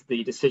is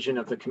the decision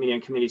of the committee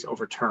and committees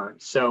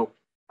overturned. So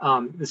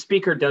the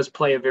speaker does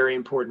play a very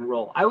important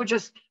role. I would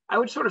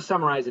sort of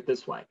summarize it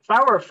this way. If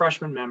I were a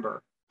freshman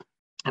member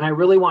and I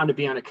really wanted to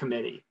be on a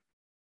committee,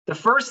 the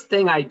first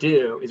thing I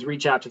do is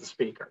reach out to the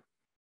speaker.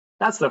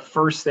 That's the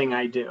first thing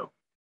I do.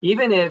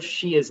 Even if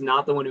she is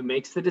not the one who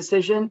makes the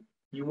decision,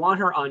 you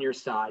want her on your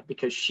side,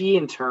 because she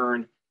in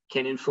turn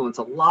can influence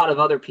a lot of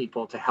other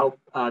people to help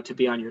to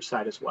be on your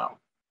side as well.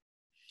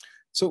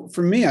 So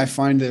for me, I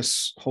find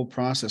this whole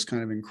process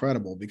kind of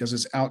incredible because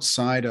it's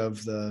outside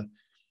of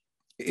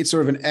it's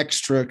sort of an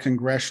extra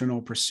congressional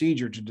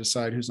procedure to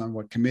decide who's on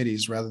what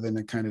committees rather than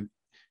a kind of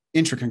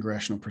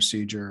intra-congressional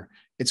procedure.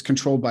 It's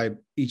controlled by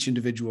each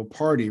individual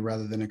party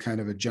rather than a kind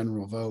of a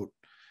general vote.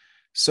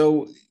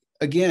 So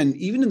again,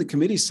 even in the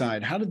committee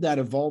side, how did that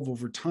evolve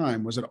over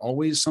time? Was it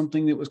always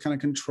something that was kind of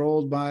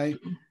controlled by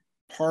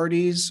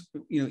parties,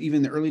 even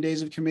in the early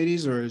days of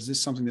committees, or is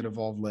this something that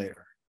evolved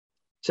later?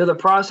 So the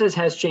process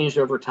has changed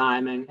over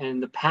time,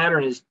 and the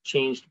pattern is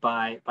changed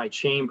by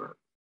chamber.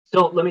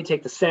 So let me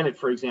take the Senate,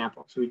 for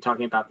example. So we're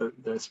talking about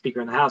the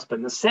Speaker in the House, but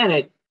in the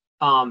Senate,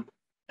 and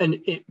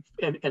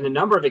a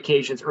number of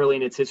occasions early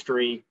in its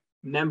history,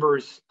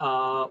 members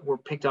were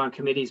picked on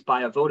committees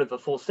by a vote of the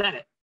full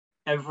Senate.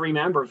 Every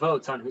member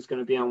votes on who's going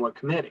to be on what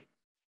committee.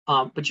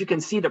 But you can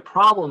see the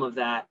problem of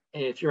that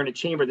if you're in a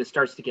chamber that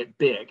starts to get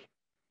big,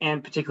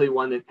 and particularly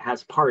one that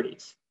has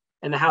parties.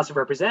 And the House of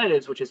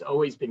Representatives, which has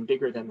always been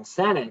bigger than the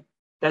Senate,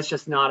 that's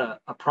just not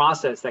a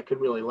process that could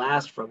really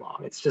last for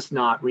long. It's just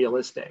not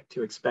realistic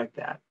to expect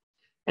that.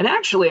 And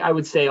actually, I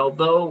would say,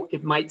 although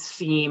it might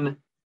seem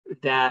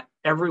that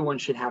everyone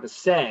should have a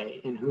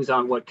say in who's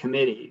on what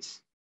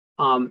committees,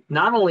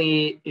 not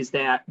only is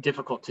that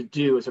difficult to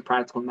do as a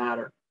practical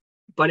matter,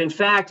 but in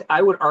fact,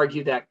 I would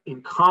argue that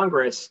in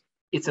Congress,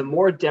 it's a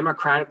more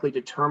democratically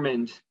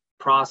determined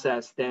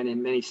process than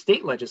in many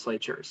state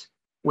legislatures,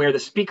 where the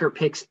Speaker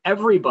picks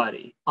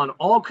everybody on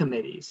all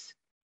committees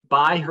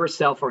by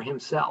herself or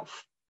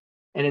himself.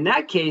 And in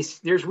that case,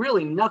 there's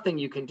really nothing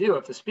you can do.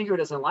 If the Speaker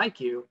doesn't like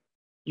you,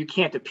 you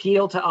can't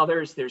appeal to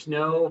others. There's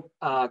no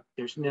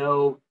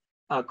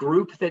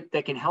group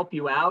that can help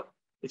you out.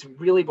 It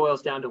really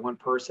boils down to one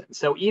person.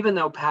 So even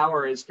though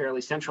power is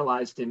fairly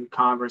centralized in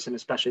Congress and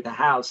especially the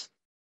House,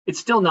 it's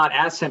still not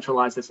as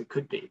centralized as it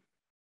could be.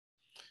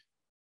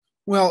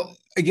 Well,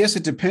 I guess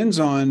it depends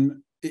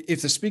on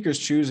if the Speaker's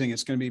choosing,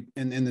 it's going to be,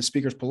 and the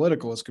Speaker's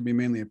political, it's going to be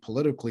mainly a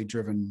politically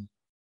driven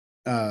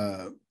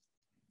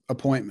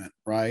appointment,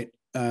 right?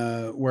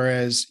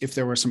 Whereas if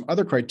there were some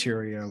other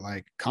criteria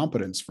like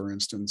competence, for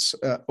instance,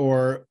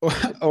 or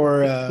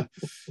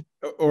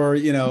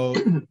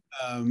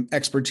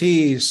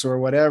expertise or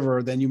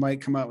whatever, then you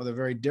might come out with a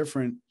very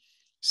different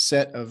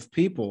set of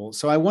people.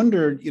 So I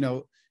wonder,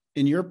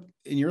 in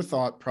your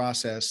thought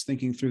process,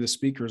 thinking through the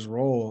Speaker's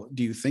role,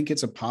 do you think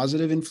it's a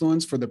positive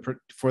influence for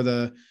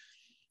the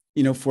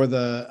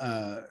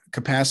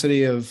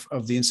capacity of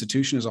the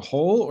institution as a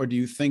whole, or do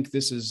you think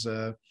this is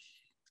a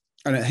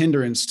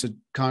hindrance to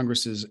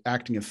Congress's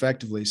acting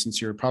effectively, since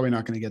you're probably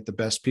not going to get the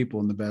best people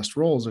in the best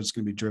roles, or it's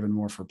going to be driven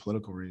more for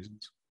political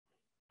reasons?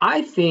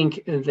 I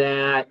think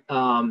that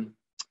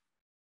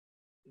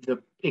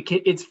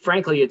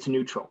it's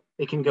neutral.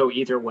 It can go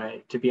either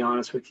way, to be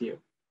honest with you,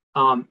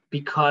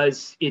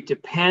 because it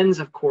depends,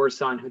 of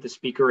course, on who the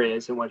Speaker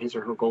is and what his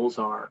or her goals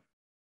are.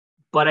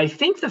 But I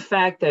think the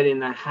fact that in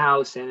the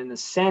House and in the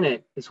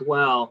Senate as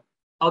well,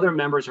 other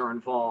members are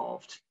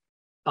involved,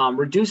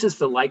 reduces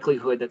the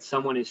likelihood that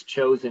someone is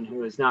chosen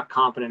who is not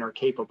competent or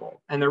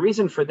capable. And the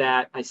reason for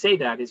that, I say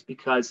that, is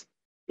because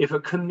if a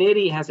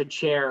committee has a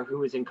chair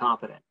who is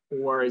incompetent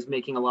or is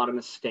making a lot of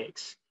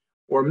mistakes,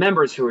 or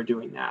members who are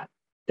doing that,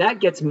 that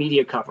gets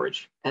media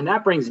coverage, and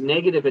that brings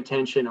negative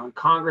attention on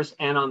Congress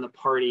and on the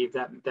party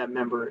that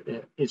member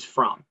is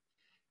from.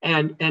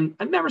 And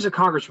members of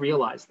Congress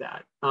realize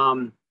that.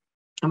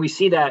 And we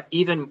see that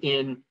even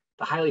in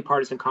the highly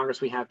partisan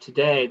Congress we have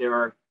today, there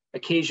are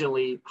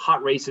occasionally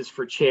hot races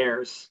for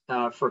chairs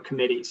for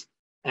committees.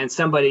 And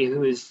somebody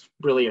who is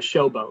really a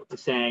showboat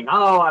is saying,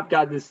 oh, I've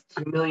got this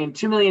 2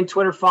 million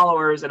Twitter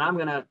followers, and I'm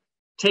going to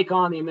take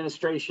on the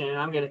administration.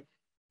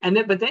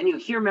 And but then you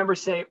hear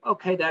members say,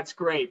 okay, that's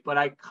great, but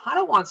I kind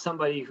of want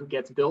somebody who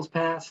gets bills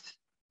passed.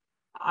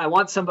 I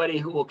want somebody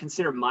who will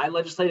consider my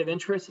legislative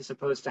interests as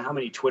opposed to how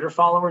many Twitter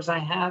followers I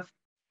have.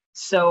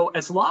 So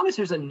as long as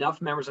there's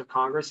enough members of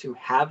Congress who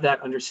have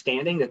that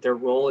understanding that their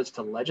role is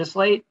to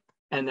legislate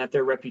and that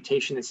their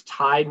reputation is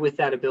tied with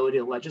that ability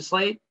to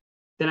legislate,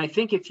 then I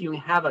think if you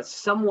have a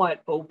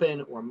somewhat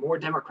open or more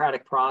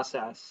democratic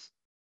process,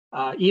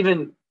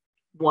 even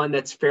one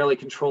that's fairly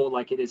controlled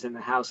like it is in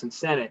the House and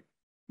Senate,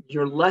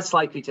 you're less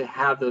likely to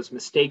have those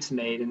mistakes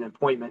made in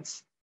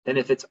appointments than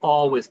if it's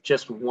all with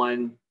just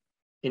one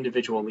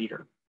individual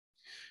leader.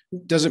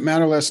 Does it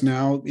matter less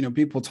now?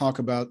 People talk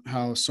about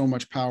how so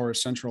much power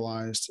is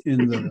centralized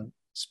in the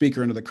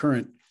Speaker into the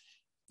current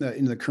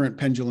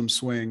pendulum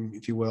swing,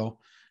 if you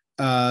will,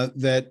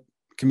 that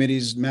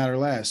committees matter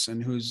less,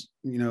 and who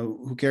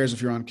cares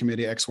if you're on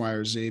committee X, Y,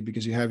 or Z,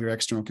 because you have your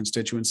external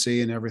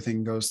constituency and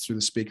everything goes through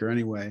the Speaker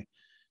anyway.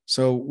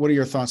 So what are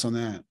your thoughts on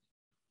that?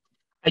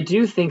 I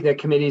do think that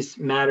committees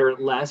matter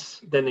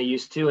less than they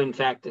used to. In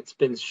fact, it's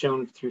been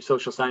shown through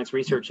social science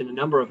research in a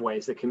number of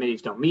ways that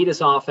committees don't meet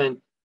as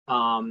often.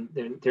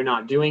 They're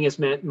not doing as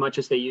much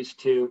as they used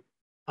to.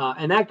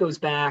 And that goes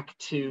back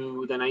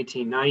to the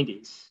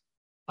 1990s.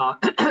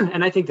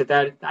 And I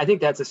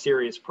think that's a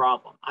serious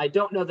problem. I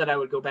don't know that I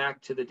would go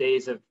back to the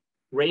days of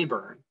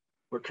Rayburn,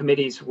 where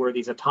committees were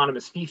these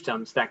autonomous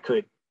fiefdoms that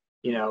could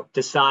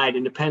decide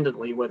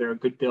independently whether a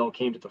good bill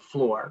came to the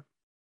floor.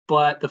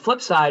 But the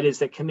flip side is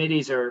that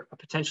committees are a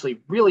potentially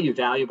really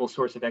valuable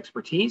source of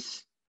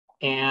expertise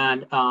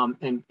and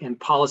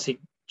policy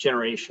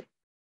generation.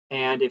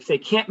 And if they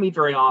can't meet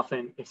very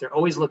often, if they're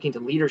always looking to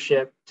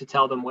leadership to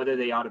tell them whether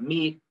they ought to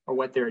meet or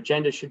what their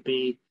agenda should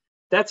be,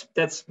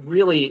 that's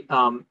really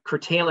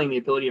curtailing the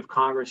ability of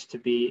Congress to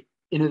be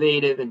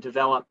innovative and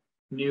develop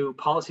new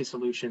policy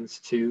solutions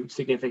to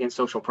significant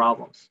social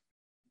problems.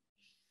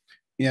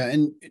 Yeah,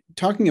 and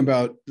talking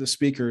about the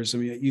speakers, I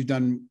mean, you've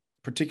done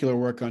particular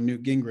work on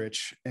Newt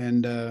Gingrich,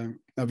 and a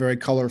very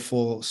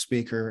colorful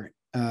speaker.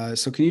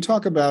 So can you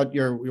talk about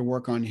your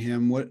work on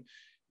him? What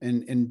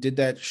and did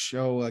that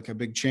show like a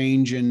big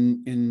change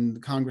in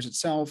Congress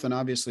itself? And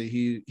obviously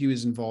he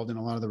was involved in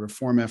a lot of the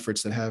reform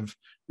efforts that have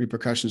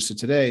repercussions to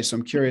today. So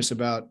I'm curious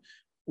about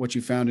what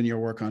you found in your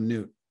work on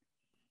Newt.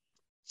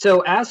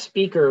 So as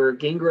Speaker,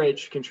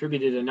 Gingrich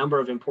contributed a number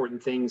of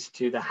important things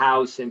to the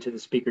House and to the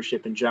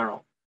speakership in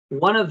general.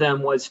 One of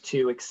them was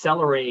to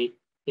accelerate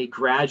a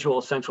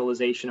gradual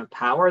centralization of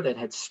power that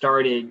had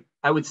started,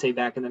 I would say,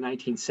 back in the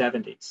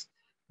 1970s,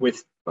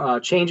 with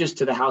changes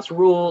to the House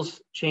rules,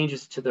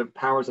 changes to the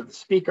powers of the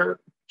Speaker,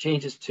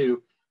 changes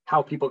to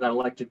how people got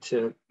elected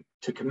to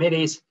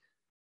committees.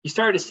 You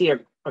started to see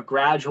a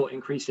gradual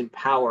increase in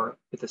power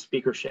with the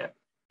speakership.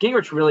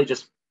 Gingrich really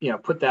just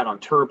put that on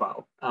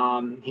turbo.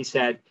 He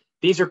said,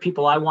 these are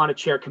people I want to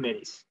chair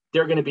committees.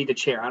 They're going to be the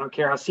chair. I don't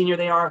care how senior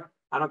they are.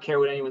 I don't care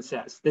what anyone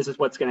says. This is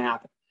what's going to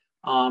happen.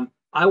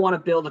 I want a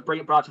bill to bring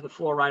it brought to the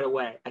floor right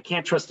away. I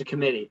can't trust the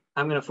committee.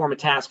 I'm going to form a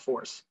task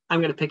force. I'm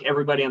going to pick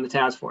everybody on the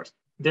task force.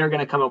 They're going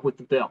to come up with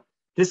the bill.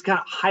 This kind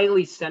of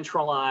highly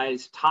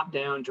centralized,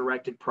 top-down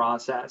directed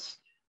process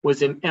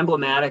was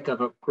emblematic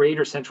of a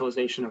greater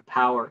centralization of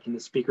power in the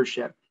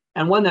speakership,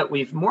 and one that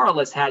we've more or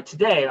less had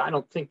today. I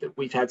don't think that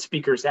we've had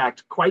speakers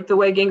act quite the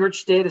way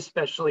Gingrich did,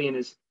 especially in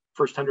his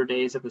first 100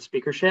 days of the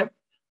speakership.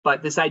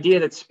 But this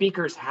idea that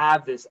speakers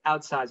have this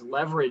outsized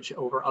leverage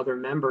over other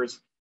members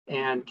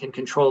and can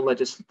control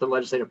the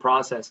legislative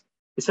process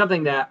is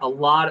something that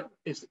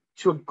is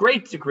to a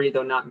great degree,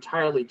 though not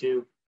entirely,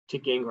 due to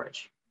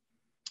Gingrich.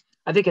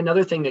 I think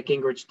another thing that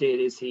Gingrich did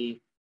is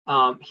he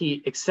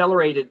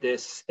accelerated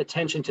this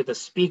attention to the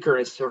speaker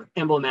as sort of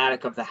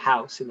emblematic of the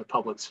House in the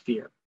public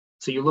sphere.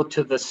 So you look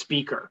to the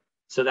speaker.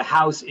 So the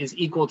House is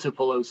equal to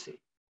Pelosi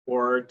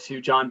or to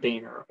John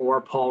Boehner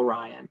or Paul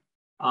Ryan.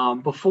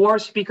 Before,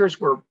 speakers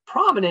were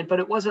prominent, but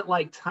it wasn't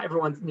like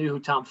everyone knew who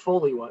Tom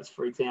Foley was,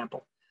 for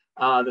example,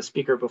 the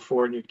speaker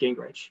before Newt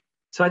Gingrich.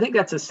 So I think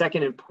that's a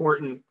second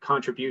important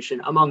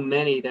contribution among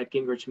many that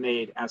Gingrich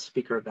made as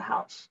Speaker of the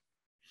House.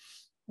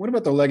 What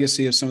about the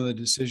legacy of some of the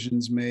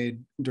decisions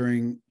made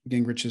during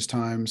Gingrich's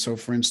time? So,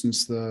 for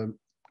instance,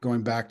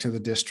 going back to the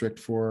district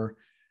for,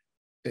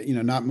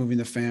 not moving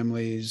the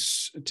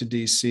families to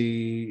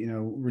DC,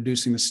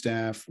 reducing the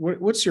staff.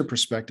 What's your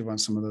perspective on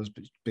some of those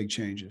big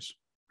changes?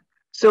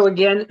 So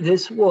again,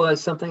 this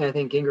was something I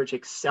think Gingrich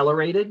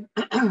accelerated.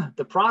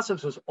 The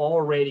process was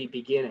already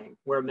beginning,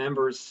 where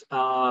members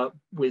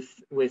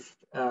with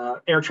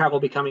air travel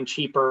becoming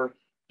cheaper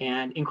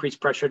and increased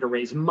pressure to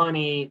raise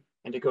money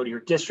and to go to your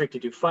district to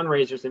do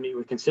fundraisers and meet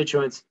with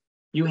constituents,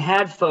 you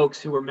had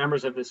folks who were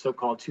members of this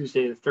so-called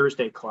Tuesday to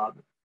Thursday club.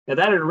 Now,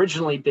 that had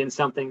originally been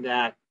something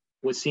that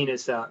was seen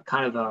as a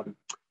kind of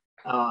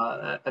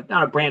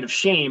not a brand of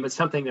shame, but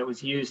something that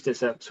was used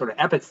as a sort of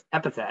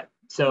epithet.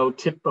 So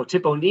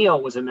Tip O'Neill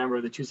was a member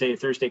of the Tuesday to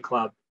Thursday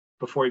club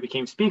before he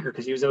became speaker,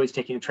 because he was always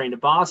taking a train to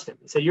Boston.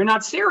 He said, "You're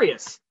not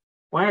serious.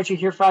 Why aren't you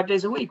here 5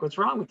 days a week? What's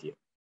wrong with you?"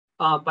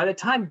 By the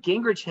time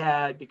Gingrich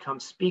had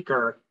become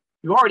speaker,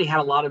 you already had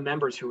a lot of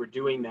members who were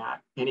doing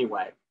that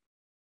anyway.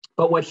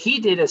 But what he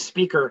did as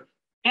speaker,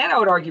 and I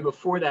would argue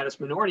before that as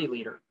minority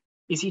leader,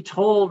 is he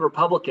told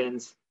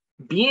Republicans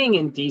being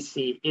in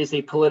DC is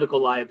a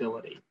political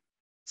liability.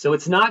 So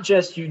it's not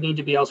just you need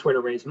to be elsewhere to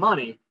raise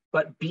money,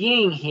 but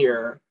being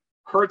here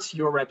hurts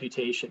your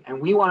reputation. And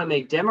we want to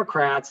make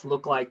Democrats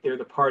look like they're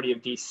the party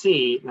of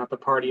DC, not the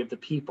party of the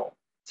people.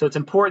 So it's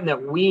important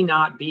that we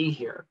not be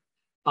here.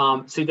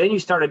 So then you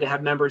started to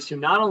have members who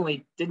not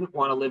only didn't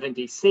want to live in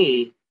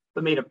DC,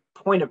 but made a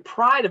point of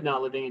pride of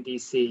not living in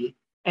DC,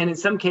 and in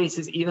some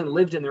cases even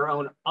lived in their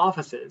own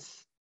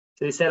offices.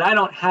 So they said, I'm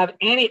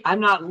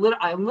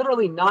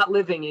literally not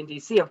living in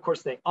DC. Of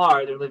course they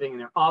are, they're living in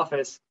their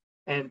office,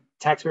 and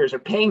taxpayers are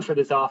paying for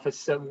this office,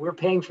 so we're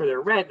paying for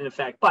their rent in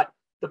effect. But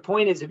the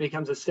point is, it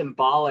becomes a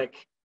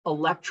symbolic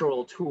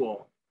electoral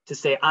tool to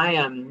say, I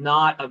am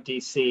not of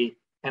DC,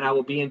 and I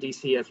will be in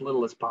DC as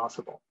little as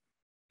possible.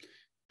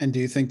 And do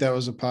you think that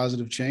was a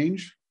positive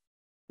change?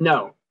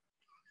 No.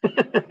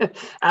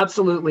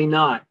 Absolutely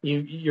not.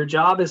 Your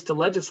job is to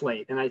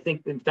legislate. And I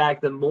think, in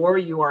fact, the more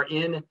you are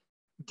in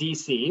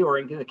DC or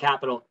in the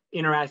Capitol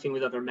interacting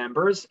with other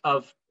members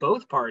of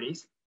both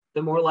parties,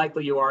 the more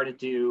likely you are to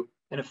do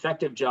an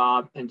effective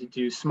job and to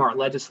do smart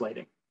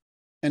legislating.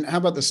 And how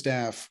about the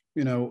staff?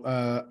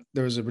 There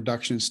was a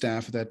reduction in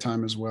staff at that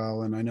time as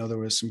well. And I know there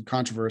was some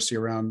controversy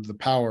around the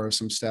power of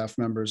some staff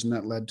members, and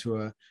that led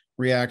to a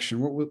reaction.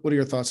 What are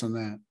your thoughts on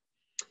that?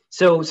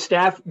 So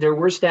there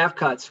were staff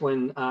cuts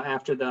when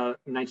after the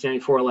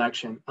 1994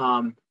 election.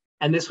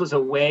 And this was a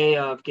way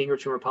of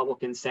Gingrich and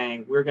Republicans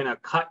saying, we're going to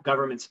cut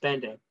government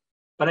spending.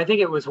 But I think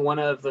it was one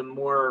of the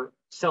more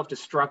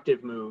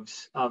self-destructive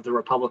moves of the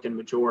Republican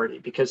majority,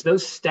 because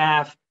those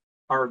staff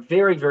are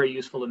very, very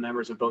useful to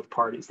members of both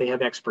parties. They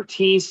have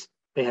expertise,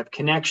 they have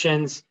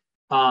connections,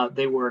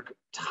 they work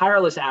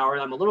tireless hours.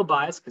 I'm a little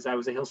biased because I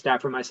was a Hill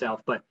staffer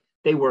myself, but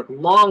they work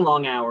long,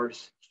 long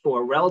hours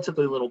for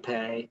relatively little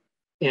pay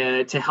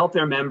to help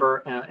their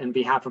member in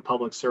behalf of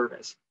public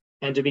service.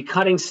 And to be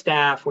cutting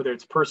staff, whether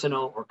it's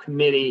personnel or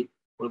committee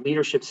or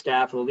leadership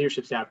staff, well, the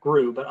leadership staff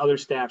grew, but other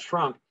staff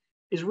shrunk,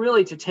 is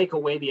really to take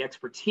away the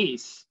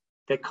expertise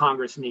that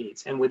Congress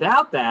needs. And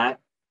without that,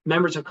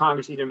 members of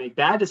Congress either make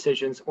bad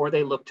decisions or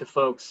they look to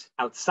folks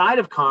outside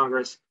of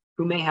Congress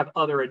who may have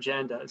other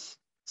agendas,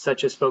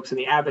 such as folks in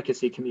the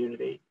advocacy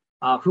community,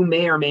 who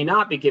may or may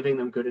not be giving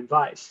them good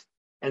advice.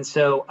 And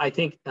so I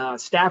think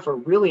staff are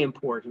really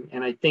important.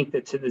 And I think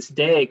that to this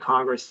day,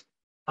 Congress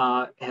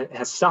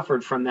has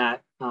suffered from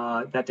that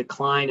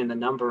decline in the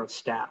number of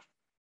staff.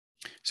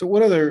 So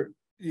what other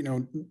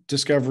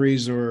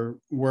discoveries or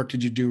work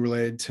did you do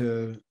related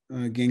to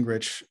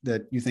Gingrich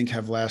that you think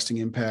have lasting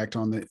impact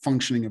on the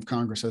functioning of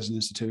Congress as an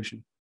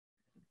institution?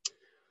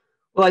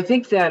 Well, I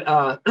think that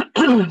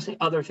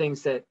other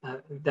things that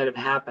have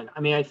happened.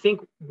 I mean, I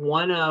think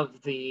one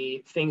of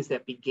the things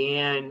that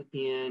began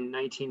in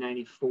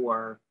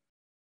 1994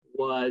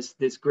 was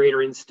this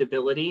greater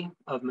instability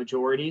of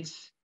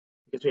majorities,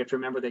 because we have to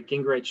remember that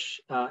Gingrich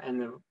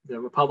and the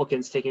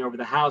Republicans taking over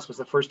the House was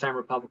the first time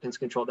Republicans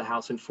controlled the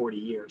House in 40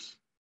 years.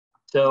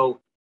 So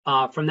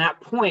from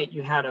that point,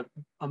 you had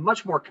a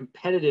much more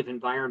competitive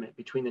environment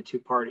between the two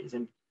parties.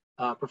 And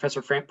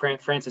Professor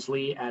Francis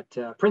Lee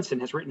at Princeton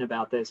has written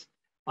about this.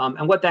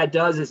 And what that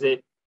does is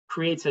it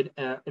creates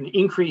an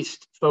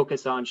increased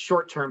focus on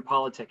short-term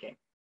politicking,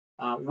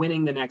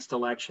 winning the next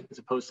election as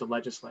opposed to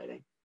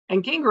legislating.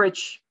 And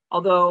Gingrich,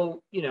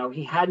 although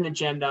he had an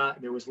agenda,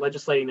 there was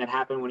legislating that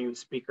happened when he was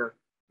speaker,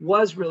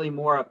 was really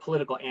more a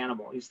political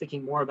animal. He was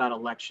thinking more about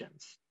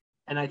elections.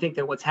 And I think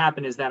that what's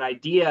happened is that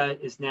idea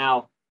is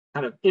now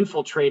kind of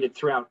infiltrated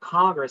throughout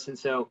Congress. And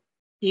so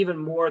even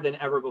more than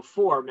ever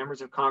before,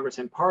 members of Congress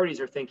and parties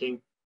are thinking,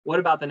 what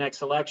about the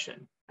next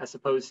election? As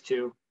opposed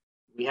to,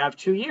 we have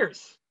 2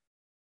 years.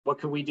 What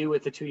can we do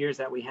with the 2 years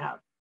that we have?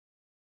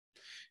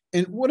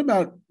 And what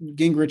about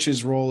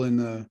Gingrich's role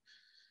in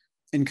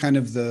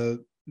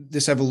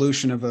this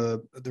evolution of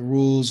the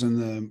rules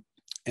and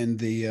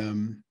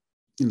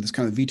this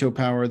kind of veto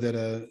power that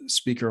a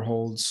speaker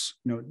holds?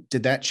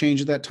 Did that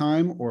change at that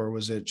time, or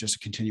was it just a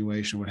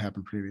continuation of what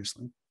happened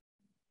previously?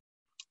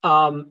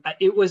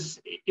 It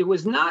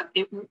was not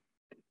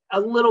a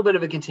little bit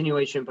of a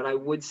continuation, but I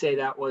would say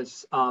that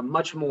was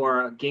much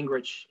more a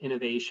Gingrich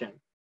innovation.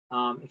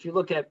 If you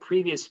look at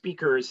previous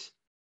speakers,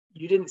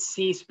 you didn't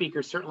see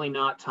speakers, certainly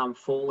not Tom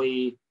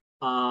Foley,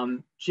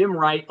 Jim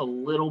Wright a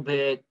little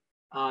bit,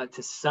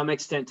 to some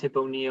extent Tip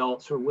O'Neill,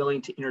 sort of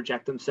willing to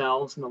interject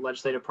themselves in the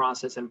legislative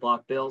process and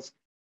block bills.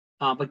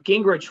 But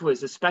Gingrich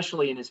was,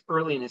 especially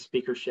early in his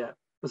speakership,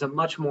 was a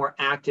much more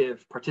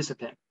active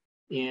participant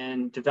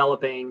in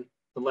developing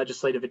the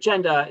legislative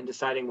agenda and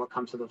deciding what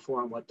comes to the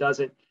floor and what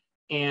doesn't.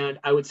 And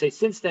I would say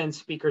since then,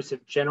 speakers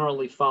have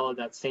generally followed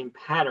that same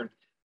pattern.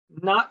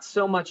 Not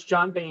so much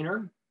John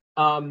Boehner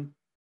and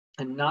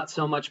not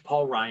so much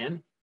Paul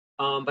Ryan,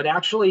 but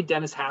actually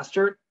Dennis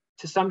Hastert,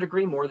 to some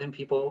degree, more than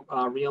people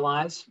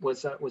realize,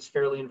 was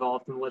fairly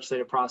involved in the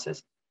legislative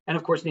process. And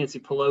of course, Nancy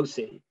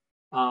Pelosi,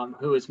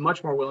 who is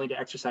much more willing to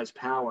exercise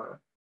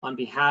power on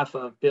behalf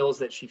of bills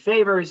that she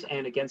favors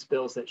and against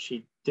bills that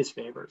she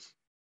disfavors.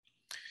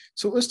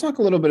 So let's talk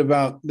a little bit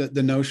about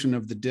the notion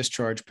of the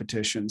discharge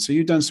petition. So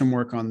you've done some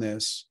work on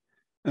this,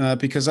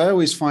 because I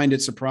always find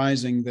it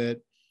surprising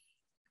that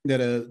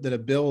a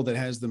bill that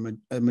has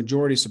a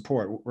majority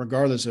support,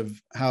 regardless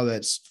of how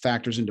that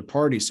factors into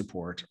party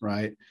support,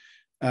 right?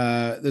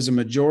 There's a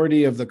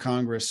majority of the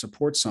Congress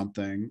supports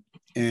something,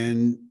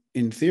 and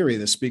in theory,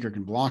 the speaker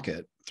can block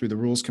it through the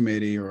Rules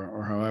Committee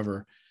or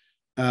however.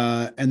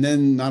 And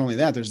then not only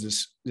that,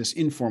 there's this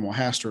informal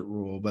Hastert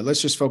rule, but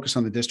let's just focus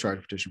on the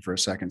discharge petition for a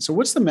second. So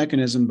what's the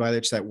mechanism by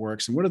which that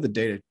works, and what have the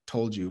data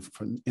told you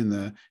in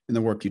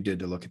the work you did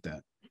to look at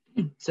that?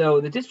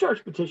 So the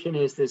discharge petition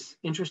is this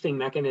interesting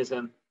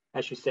mechanism,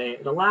 as you say.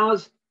 It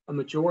allows a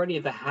majority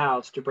of the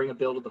House to bring a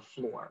bill to the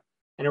floor,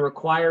 and it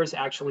requires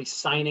actually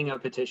signing a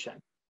petition.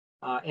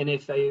 And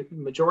if a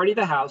majority of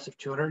the House of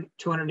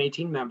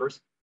 218 members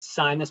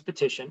sign this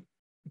petition,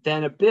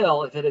 then a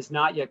bill, if it has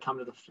not yet come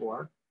to the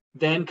floor,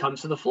 then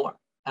comes to the floor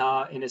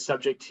and is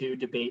subject to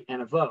debate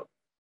and a vote.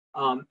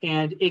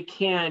 And it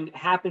can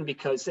happen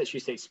because, as you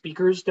say,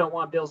 speakers don't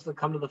want bills to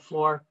come to the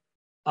floor.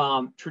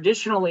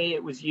 Traditionally,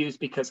 it was used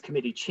because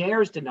committee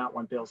chairs did not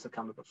want bills to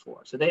come to the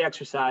floor. So they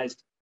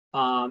exercised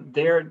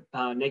their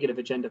negative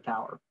agenda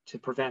power to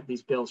prevent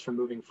these bills from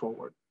moving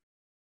forward.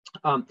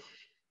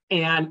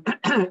 And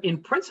in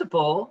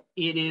principle,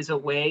 it is a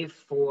way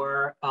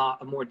for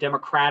a more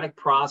democratic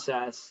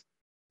process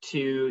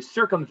to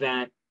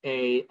circumvent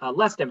a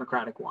less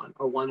democratic one,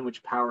 or one in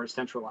which power is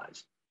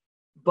centralized.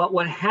 But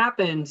what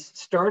happened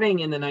starting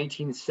in the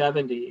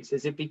 1970s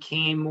is it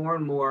became more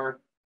and more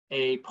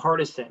a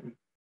partisan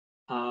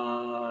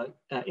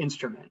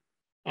instrument,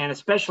 and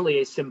especially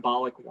a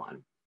symbolic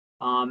one.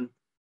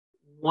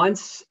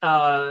 Once,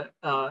 and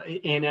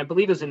I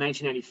believe it was in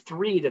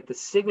 1993 that the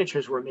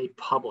signatures were made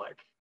public.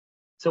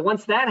 So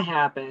once that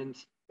happened,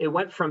 it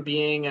went from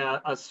being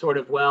a sort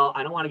of, well,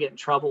 I don't want to get in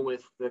trouble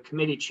with the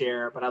committee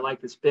chair, but I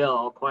like this bill,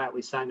 I'll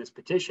quietly sign this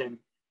petition,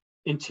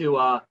 into,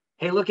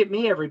 hey, look at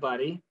me,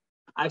 everybody,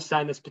 I've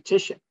signed this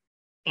petition.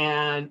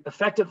 And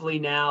effectively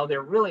now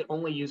they're really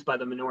only used by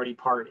the minority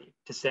party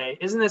to say,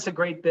 isn't this a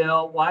great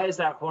bill? Why is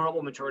that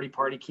horrible majority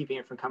party keeping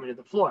it from coming to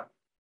the floor?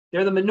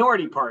 They're the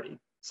minority party,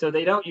 so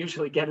they don't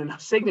usually get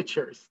enough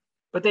signatures,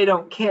 but they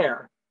don't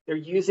care. They're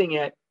using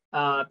it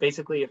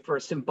basically for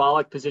a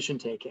symbolic position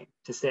taking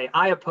to say,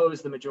 I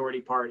oppose the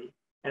majority party.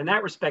 And in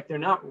that respect, they're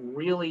not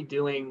really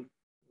doing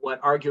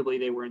what arguably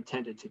they were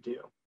intended to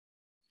do.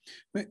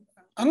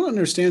 I don't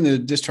understand the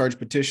discharge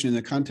petition in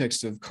the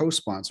context of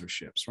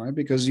co-sponsorships, right?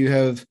 Because you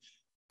have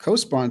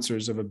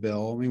co-sponsors of a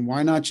bill. I mean,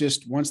 why not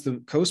just once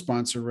the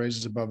co-sponsor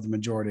raises above the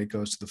majority, it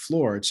goes to the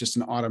floor? It's just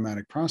an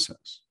automatic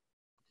process.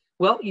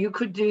 Well, you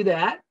could do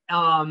that.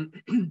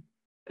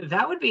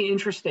 That would be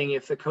interesting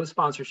if the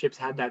co-sponsorships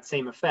had that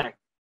same effect.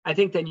 I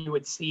think then you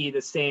would see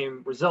the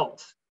same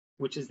results,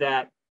 which is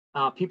that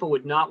people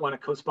would not want to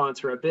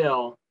co-sponsor a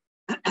bill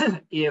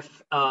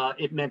if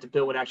it meant a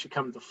bill would actually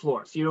come to the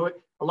floor. So, you know,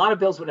 a lot of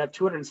bills would have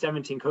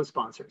 217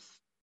 co-sponsors,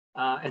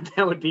 and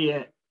that would be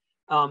it.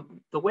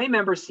 The way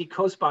members see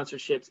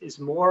co-sponsorships is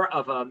more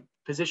of a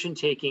position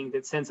taking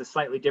that sends a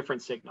slightly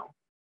different signal.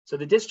 So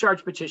the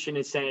discharge petition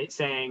is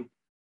saying,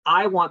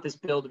 I want this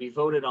bill to be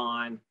voted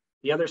on.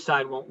 The other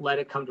side won't let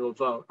it come to a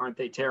vote. Aren't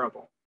they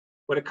terrible?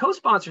 What a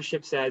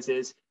co-sponsorship says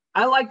is,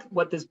 I like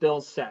what this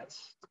bill says,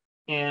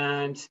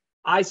 and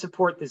I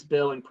support this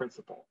bill in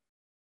principle.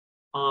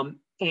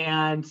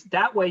 And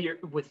that way,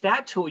 with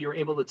that tool, you're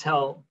able to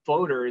tell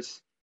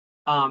voters,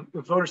 if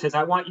a voter says,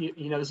 I want you,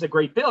 this is a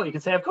great bill, you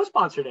can say, I've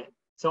co-sponsored it.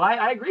 So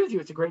I agree with you,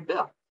 it's a great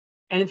bill.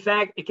 And in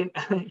fact,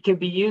 it can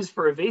be used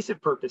for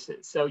evasive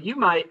purposes. So you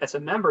might, as a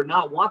member,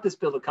 not want this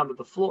bill to come to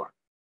the floor.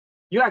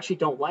 You actually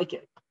don't like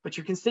it, but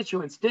your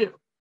constituents do.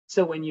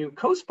 So when you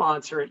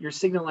co-sponsor it, you're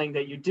signaling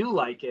that you do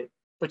like it,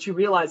 but you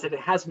realize that it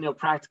has no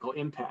practical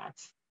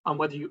impact on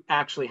whether you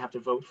actually have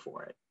to vote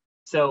for it.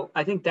 So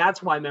I think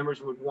that's why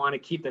members would want to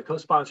keep the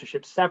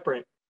co-sponsorship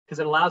separate, because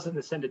it allows them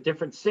to send a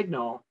different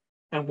signal,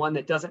 and one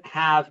that doesn't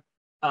have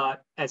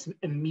as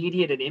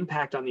immediate an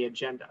impact on the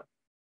agenda.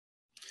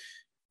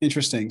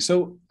 Interesting.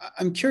 So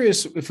I'm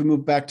curious, if we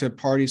move back to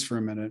parties for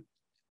a minute,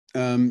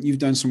 you've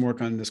done some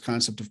work on this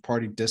concept of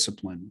party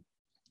discipline.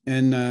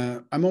 And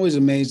I'm always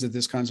amazed that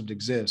this concept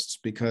exists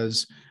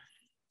because,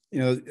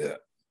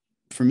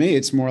 for me,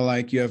 it's more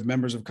like you have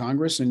members of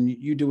Congress and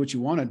you do what you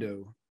want to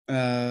do.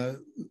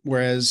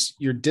 Whereas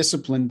you're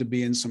disciplined to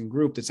be in some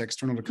group that's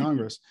external to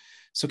Congress.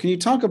 So can you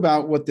talk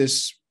about what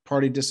this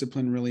party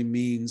discipline really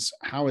means,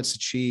 how it's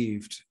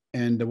achieved,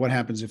 and what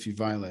happens if you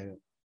violate it?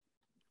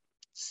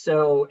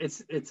 So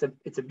it's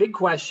a big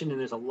question, and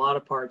there's a lot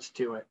of parts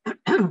to it.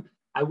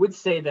 I would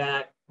say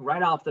that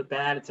right off the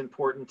bat, it's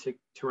important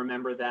to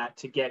remember that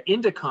to get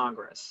into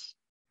Congress,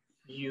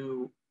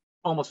 you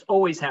almost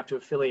always have to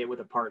affiliate with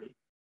a party.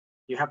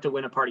 You have to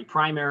win a party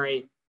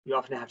primary. You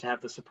often have to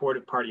have the support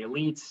of party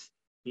elites.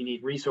 You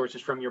need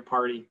resources from your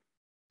party.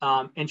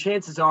 And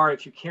chances are,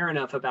 if you care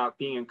enough about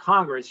being in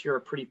Congress, you're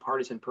a pretty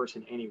partisan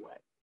person anyway.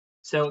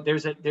 So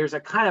there's a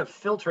kind of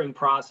filtering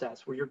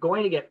process where you're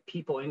going to get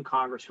people in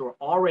Congress who are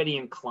already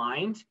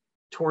inclined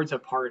towards a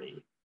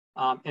party,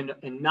 and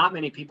not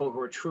many people who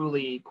are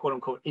truly, quote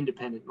unquote,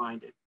 independent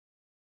minded.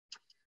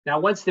 Now,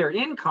 once they're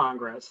in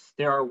Congress,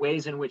 there are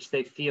ways in which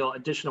they feel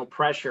additional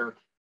pressure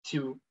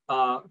to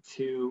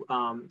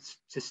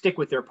stick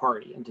with their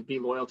party and to be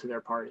loyal to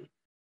their party.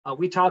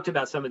 We talked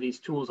about some of these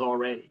tools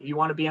already. You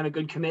want to be on a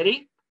good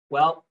committee?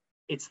 Well,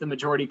 it's the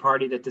majority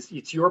party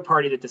it's your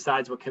party that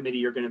decides what committee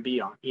you're going to be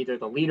on, either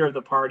the leader of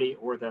the party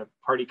or the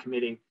party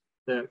committee,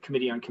 the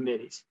committee on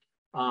committees.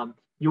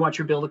 You want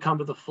your bill to come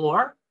to the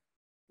floor?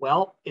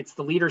 Well, it's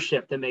the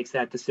leadership that makes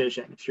that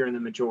decision if you're in the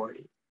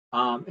majority.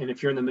 And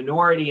if you're in the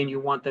minority and you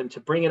want them to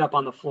bring it up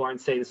on the floor and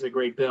say, this is a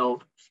great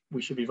bill,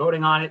 we should be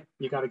voting on it,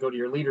 you got to go to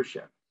your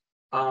leadership.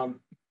 In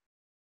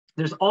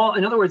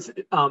other words,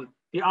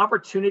 the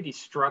opportunity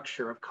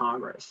structure of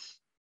Congress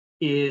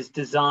is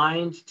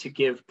designed to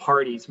give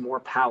parties more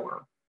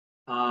power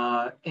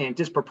and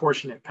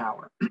disproportionate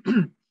power.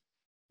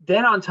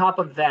 Then on top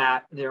of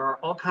that, there are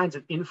all kinds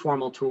of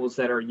informal tools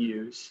that are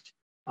used,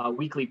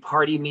 weekly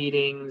party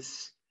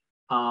meetings,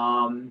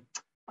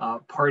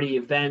 party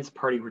events,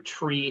 party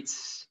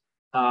retreats,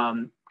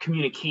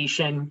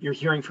 communication. You're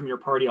hearing from your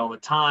party all the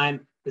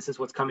time. This is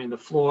what's coming to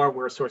the floor.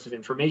 We're a source of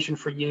information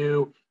for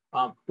you.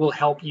 We'll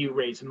help you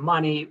raise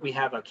money. We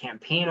have a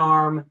campaign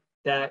arm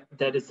that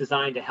is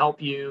designed to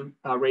help you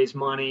raise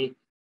money.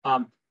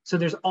 So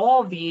there's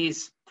all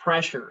these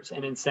pressures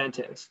and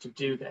incentives to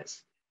do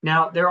this.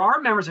 Now, there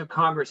are members of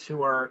Congress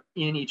who are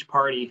in each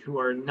party who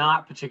are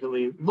not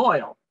particularly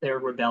loyal. They're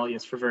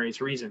rebellious for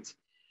various reasons.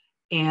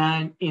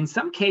 And in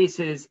some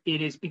cases,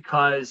 it is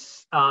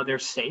because they're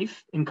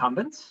safe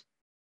incumbents.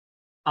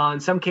 In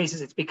some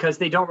cases, it's because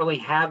they don't really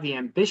have the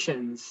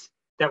ambitions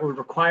that would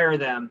require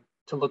them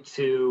to look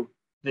to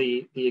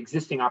the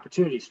existing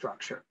opportunity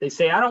structure. They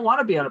say, I don't want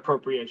to be on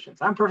appropriations.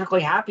 I'm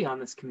perfectly happy on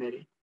this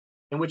committee.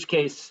 In which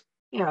case,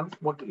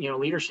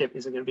 leadership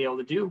isn't going to be able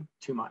to do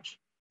too much.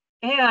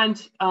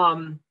 And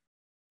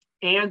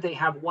they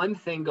have one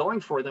thing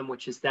going for them,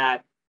 which is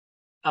that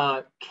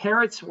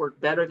carrots work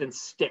better than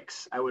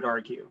sticks, I would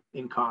argue,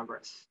 in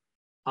Congress.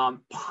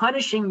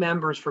 Punishing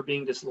members for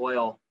being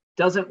disloyal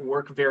doesn't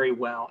work very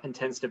well and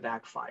tends to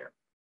backfire.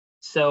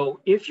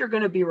 So if you're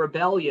going to be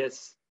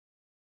rebellious,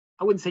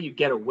 I wouldn't say you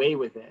get away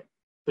with it,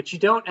 but you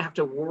don't have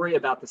to worry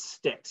about the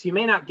sticks. You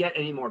may not get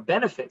any more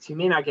benefits. You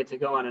may not get to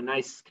go on a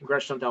nice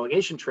congressional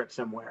delegation trip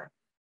somewhere,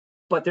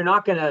 but they're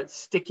not going to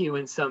stick you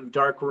in some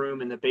dark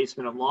room in the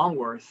basement of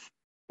Longworth,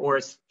 or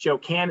as Joe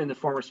Cannon, the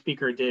former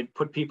speaker, did,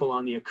 put people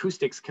on the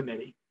acoustics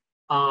committee.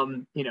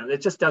 That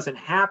just doesn't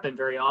happen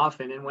very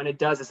often. And when it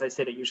does, as I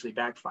said, it usually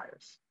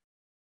backfires.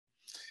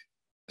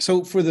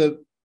 So for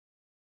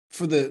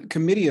the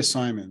committee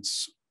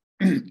assignments,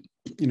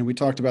 we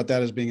talked about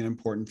that as being an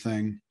important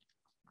thing.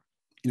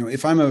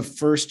 If I'm a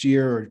first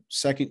year or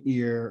second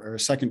year or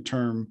second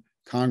term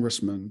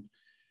congressman,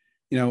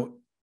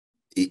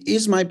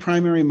 is my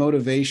primary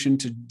motivation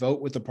to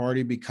vote with the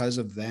party because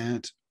of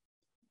that?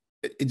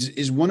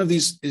 Is one of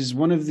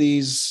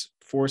these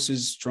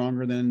forces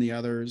stronger than the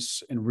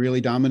others and really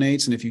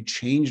dominates? And if you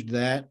changed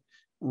that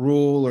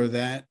rule or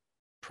that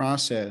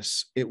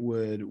process, it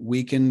would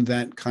weaken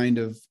that kind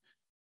of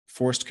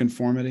forced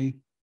conformity?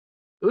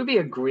 It would be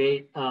a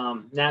great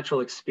natural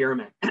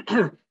experiment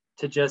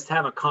to just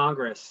have a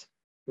Congress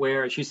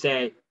where, as you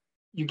say,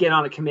 you get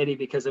on a committee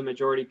because a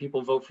majority of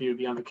people vote for you to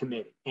be on the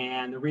committee,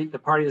 and the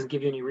party doesn't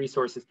give you any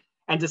resources,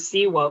 and to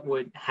see what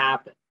would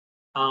happen.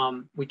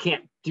 We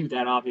can't do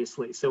that,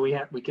 obviously, so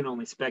we can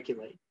only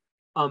speculate.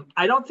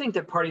 I don't think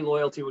that party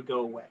loyalty would go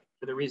away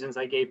for the reasons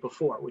I gave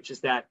before, which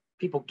is that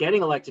people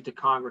getting elected to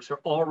Congress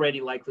are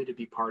already likely to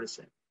be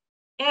partisan.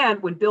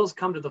 And when bills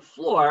come to the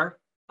floor,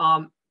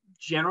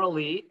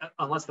 generally,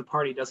 unless the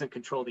party doesn't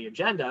control the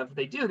agenda, if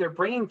they do, they're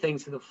bringing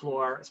things to the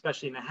floor,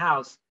 especially in the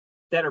House,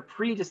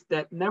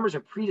 that members are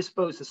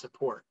predisposed to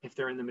support if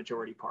they're in the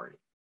majority party.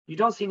 You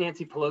don't see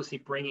Nancy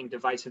Pelosi bringing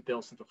divisive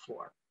bills to the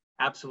floor.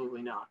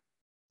 Absolutely not.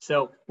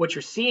 So what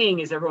you're seeing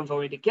is everyone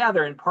voting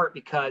together, in part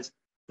because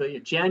the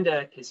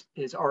agenda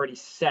is already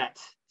set.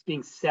 It's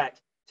being set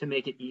to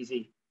make it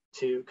easy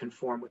to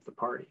conform with the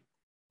party.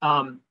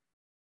 But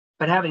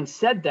having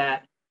said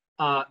that,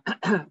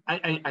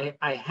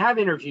 I have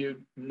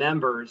interviewed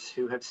members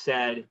who have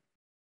said,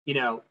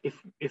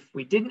 if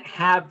we didn't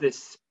have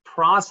this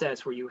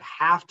process where you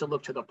have to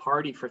look to the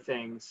party for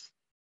things,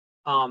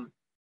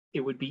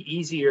 it would be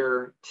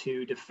easier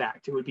to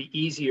defect. It would be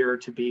easier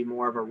to be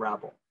more of a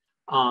rebel.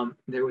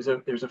 There's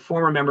a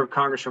former member of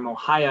Congress from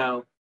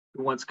Ohio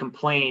who once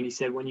complained. He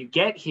said, when you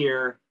get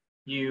here,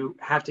 you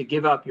have to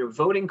give up your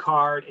voting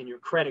card and your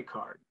credit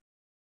card,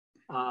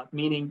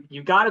 meaning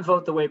you got to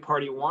vote the way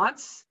party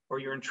wants or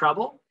you're in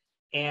trouble,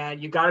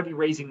 and you got to be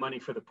raising money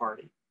for the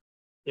party.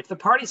 If the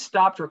party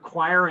stopped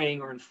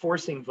requiring or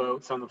enforcing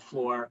votes on the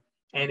floor,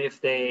 and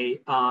if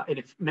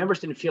members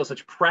didn't feel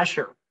such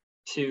pressure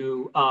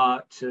to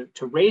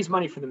raise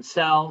money for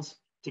themselves,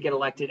 to get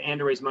elected, and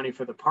to raise money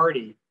for the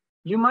party,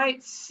 you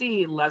might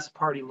see less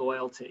party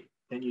loyalty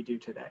than you do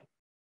today.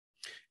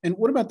 And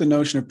what about the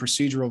notion of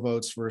procedural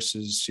votes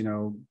versus,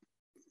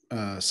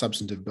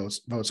 substantive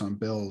votes on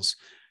bills?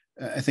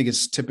 I think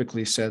it's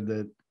typically said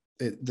that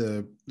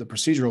the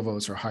procedural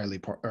votes are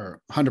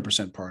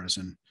 100%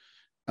 partisan,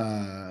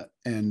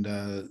 and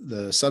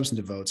the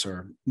substantive votes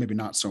are maybe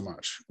not so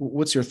much.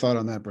 What's your thought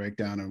on that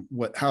breakdown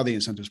and how the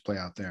incentives play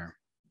out there?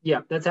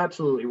 Yeah, that's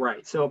absolutely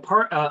right. So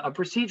a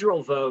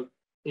procedural vote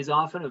is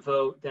often a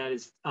vote that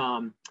is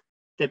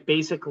that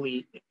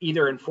basically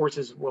either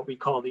enforces what we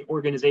call the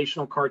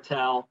organizational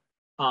cartel,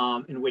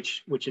 in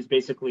which is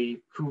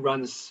basically who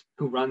runs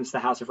the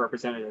House of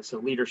Representatives, so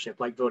leadership,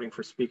 like voting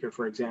for Speaker,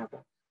 for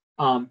example,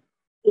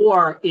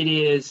 or it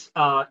is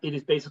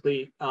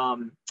basically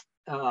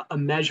a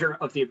measure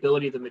of the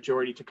ability of the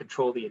majority to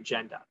control the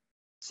agenda.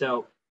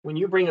 So when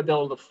you bring a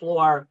bill to the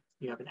floor,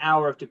 you have an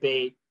hour of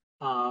debate,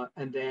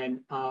 and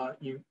then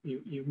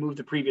you move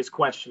the previous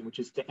question, which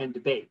is to end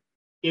debate.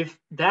 If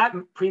that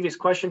previous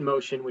question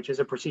motion, which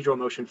is a procedural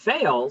motion,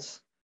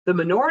 fails, the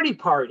minority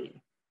party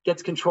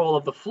gets control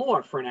of the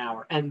floor for an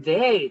hour, and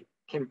they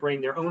can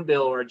bring their own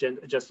bill or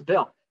adjust a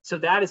bill. So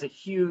that is a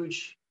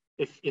huge,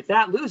 if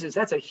that loses,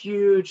 that's a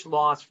huge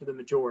loss for the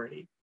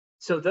majority.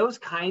 So those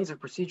kinds of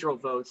procedural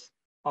votes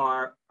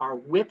are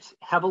whipped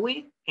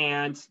heavily,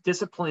 and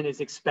discipline is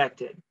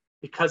expected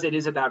because it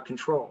is about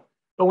control.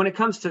 But when it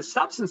comes to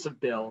substantive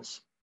bills,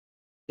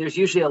 there's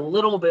usually a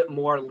little bit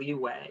more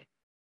leeway.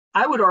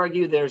 I would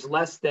argue there's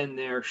less than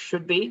there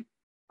should be.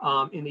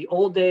 In the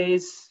old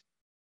days,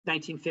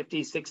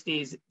 1950s,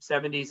 60s,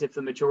 70s, if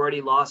the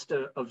majority lost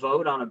a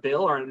vote on a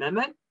bill or an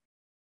amendment,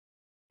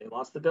 they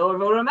lost the bill or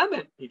vote or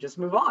amendment. You just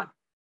move on.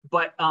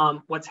 But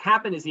what's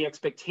happened is the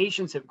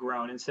expectations have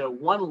grown. And so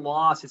one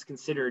loss is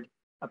considered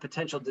a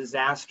potential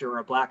disaster or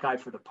a black eye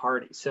for the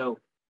party. So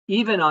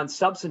even on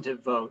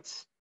substantive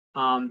votes,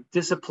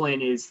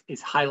 discipline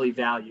is highly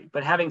valued.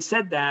 But having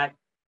said that,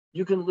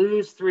 you can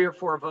lose 3 or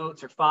 4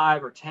 votes or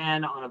 5 or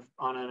 10 on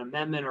an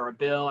amendment or a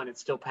bill and it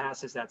still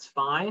passes, that's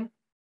fine.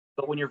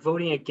 But when you're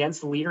voting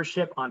against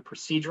leadership on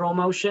procedural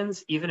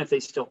motions, even if they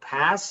still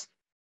pass,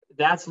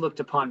 that's looked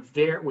upon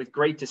with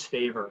great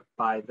disfavor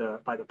by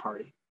the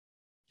party.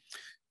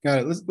 Got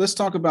it. Let's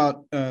talk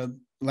about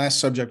last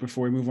subject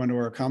before we move on to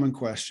our common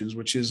questions,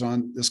 which is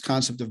on this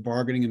concept of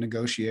bargaining and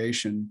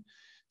negotiation.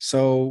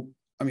 So,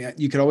 I mean,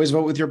 you could always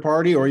vote with your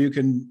party, or you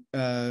can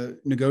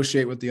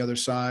negotiate with the other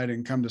side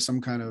and come to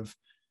some kind of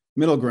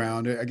middle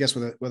ground, I guess,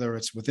 whether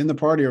it's within the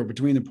party or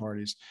between the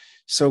parties.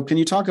 So can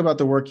you talk about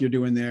the work you're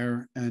doing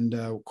there, and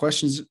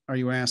questions are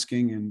you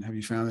asking, and have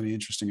you found any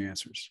interesting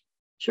answers?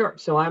 Sure.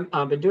 So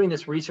I've been doing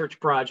this research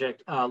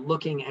project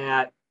looking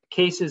at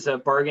cases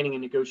of bargaining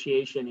and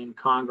negotiation in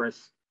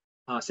Congress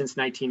since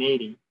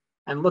 1980,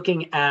 and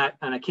looking at,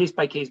 on a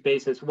case-by-case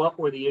basis, what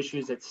were the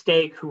issues at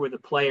stake, who were the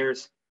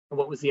players, and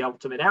what was the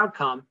ultimate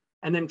outcome,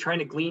 and then trying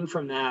to glean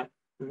from that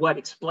what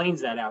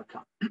explains that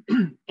outcome.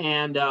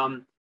 And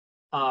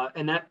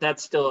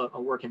that's still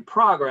a work in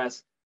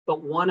progress.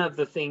 But one of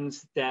the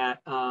things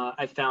that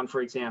I found,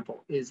 for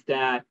example, is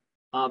that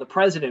the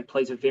president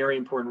plays a very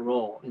important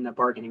role in the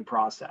bargaining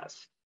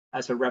process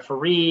as a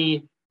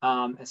referee,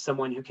 as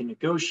someone who can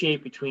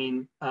negotiate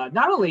between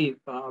not only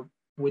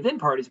within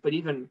parties, but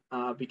even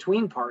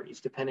between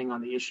parties, depending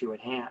on the issue at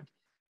hand.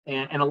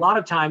 And a lot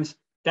of times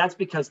that's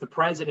because the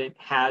president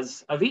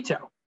has a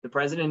veto. The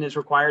president is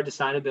required to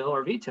sign a bill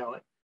or veto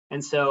it.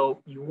 And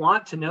so you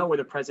want to know where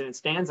the president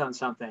stands on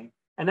something.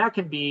 And that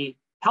can be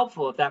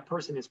helpful if that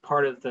person is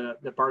part of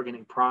the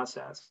bargaining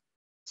process.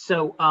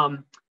 So,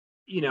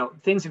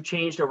 things have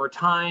changed over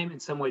time.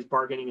 In some ways,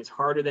 bargaining is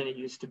harder than it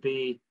used to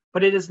be,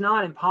 but it is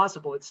not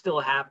impossible. It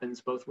still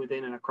happens both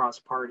within and across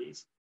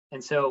parties.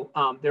 And so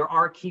there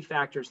are key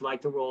factors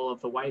like the role of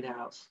the White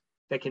House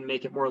that can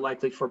make it more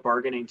likely for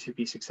bargaining to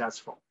be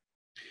successful.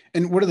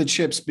 And what are the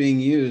chips being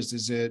used?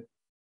 Is it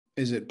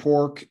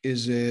pork?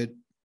 Is it,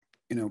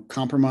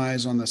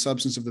 compromise on the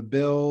substance of the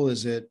bill?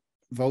 Is it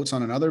votes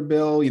on another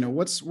bill?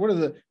 What's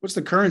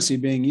the currency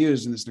being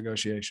used in this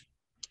negotiation?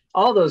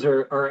 All those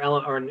are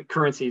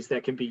currencies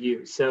that can be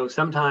used. So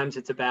sometimes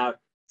it's about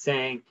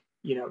saying,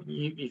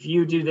 if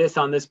you do this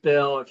on this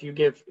bill, if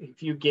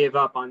you give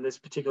up on this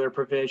particular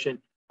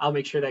provision, I'll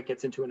make sure that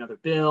gets into another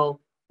bill,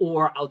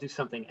 or I'll do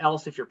something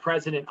else. If you're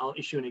president, I'll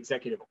issue an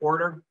executive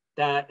order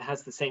that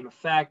has the same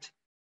effect.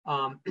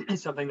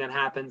 Something that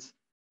happens.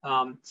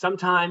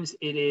 Sometimes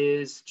it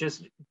is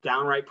just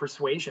downright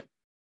persuasion,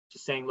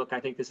 just saying, look,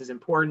 I think this is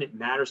important. It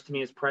matters to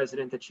me as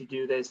president that you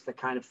do this, that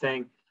kind of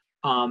thing.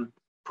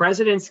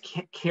 Presidents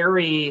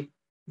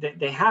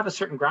they have a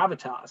certain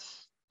gravitas,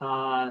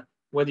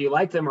 whether you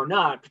like them or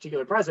not,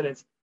 particular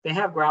presidents, they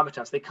have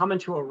gravitas. They come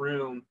into a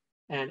room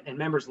and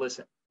members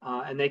listen,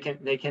 and they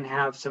can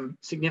have some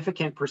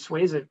significant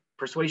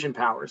persuasion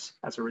powers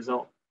as a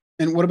result.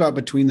 And what about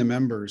between the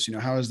members?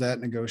 How is that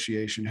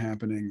negotiation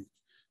happening?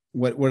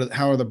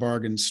 How are the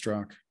bargains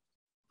struck?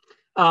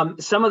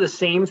 Some of the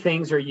same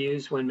things are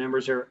used when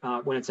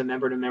when it's a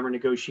member-to-member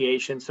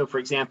negotiation. So, for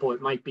example,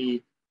 it might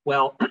be,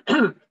 well,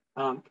 can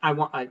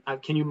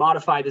you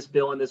modify this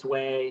bill in this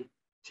way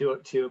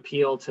to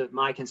appeal to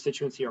my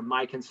constituency or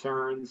my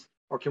concerns,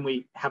 or can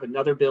we have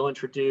another bill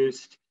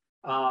introduced?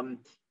 Can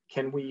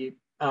we,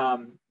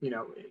 can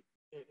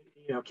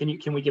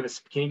you give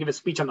a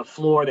speech on the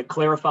floor that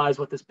clarifies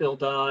what this bill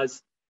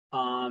does?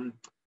 And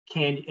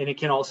it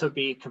can also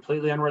be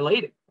completely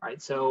unrelated, right?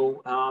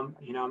 So, I'm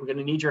going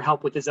to need your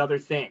help with this other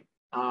thing.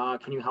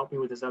 Can you help me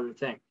with this other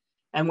thing?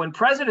 And when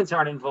presidents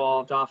aren't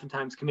involved,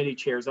 oftentimes committee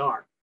chairs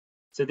are.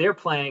 So they're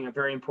playing a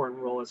very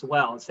important role as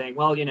well, and saying,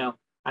 well,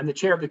 I'm the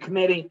chair of the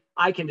committee.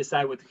 I can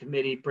decide what the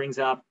committee brings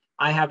up.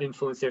 I have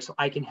influence there, so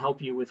I can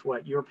help you with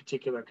what your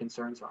particular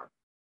concerns are.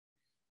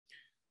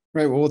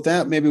 Right. Well, with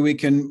that, maybe we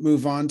can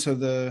move on to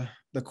the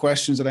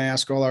questions that I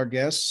ask all our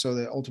guests so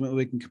that ultimately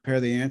we can compare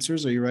the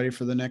answers. Are you ready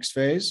for the next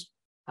phase?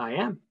 I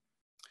am.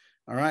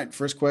 All right.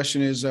 First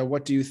question is,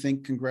 what do you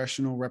think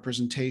congressional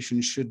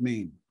representation should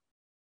mean?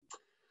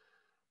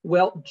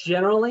 Well,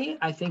 generally,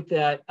 I think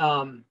that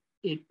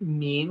it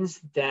means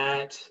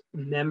that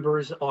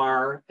members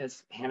are,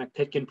 as Hannah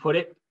Pitkin put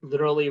it,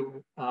 literally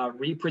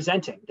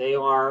representing. They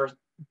are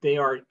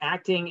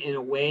acting in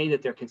a way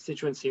that their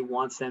constituency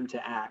wants them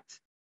to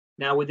act.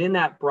 Now, within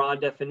that broad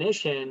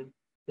definition,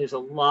 there's a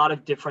lot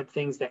of different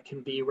things that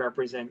can be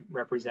representing.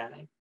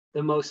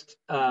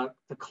 The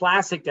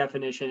classic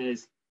definition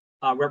is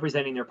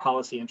representing their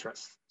policy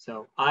interests.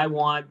 So I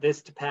want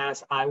this to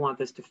pass, I want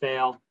this to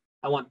fail,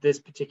 I want this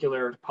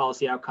particular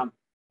policy outcome,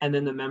 and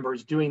then the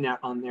members doing that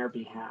on their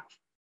behalf.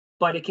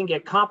 But it can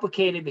get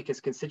complicated because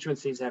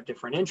constituencies have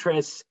different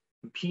interests,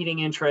 competing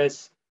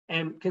interests,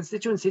 And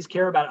constituencies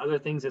care about other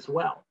things as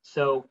well.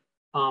 So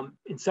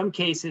in some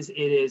cases, it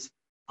is,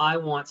 I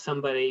want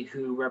somebody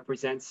who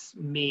represents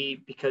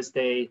me because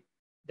they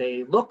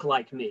look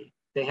like me.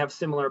 They have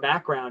similar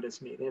background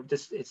as me. They have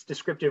it's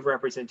descriptive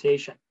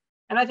representation.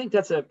 And I think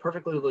that's a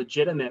perfectly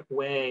legitimate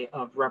way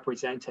of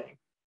representing.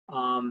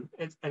 And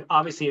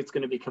obviously, it's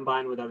going to be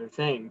combined with other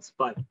things.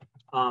 But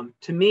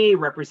to me,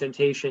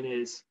 representation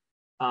is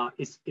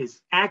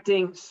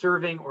acting,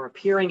 serving, or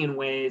appearing in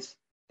ways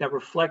that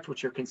reflect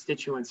what your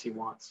constituency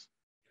wants.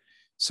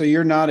 So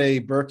you're not a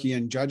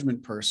Burkean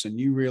judgment person.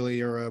 You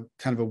really are a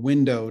kind of a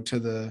window to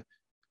the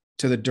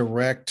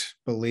direct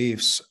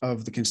beliefs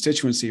of the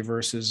constituency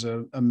versus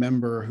a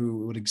member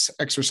who would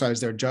exercise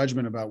their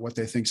judgment about what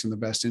they think is in the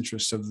best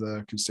interest of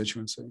the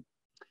constituency.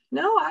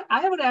 No,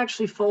 I would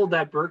actually fold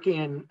that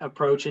Burkean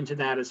approach into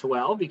that as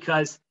well,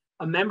 because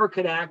a member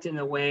could act in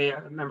a way,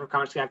 a member of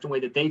Congress could act in a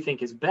way that they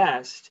think is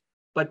best.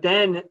 But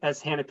then,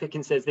 as Hannah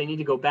Pickens says, they need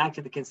to go back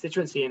to the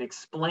constituency and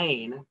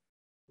explain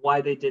why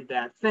they did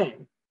that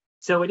thing.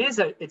 So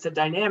it's a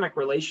dynamic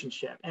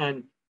relationship.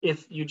 And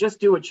if you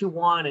just do what you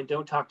want and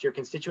don't talk to your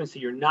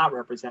constituency, you're not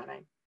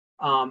representing.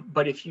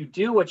 But if you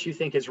do what you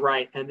think is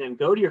right and then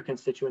go to your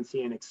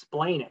constituency and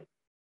explain it,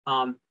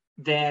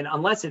 then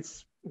unless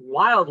it's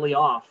wildly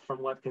off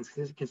from what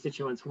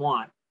constituents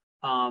want,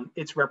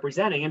 it's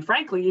representing. And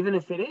frankly, even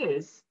if it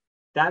is,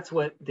 that's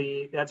what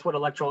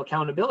electoral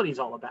accountability is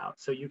all about.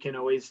 So you can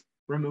always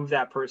remove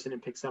that person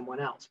and pick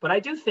someone else. But I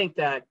do think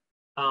that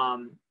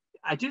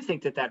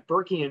that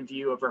Burkean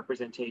view of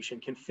representation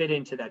can fit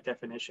into that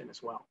definition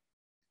as well.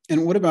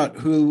 And what about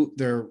who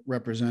they're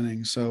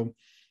representing? So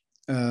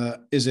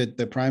is it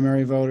the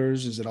primary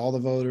voters? Is it all the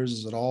voters?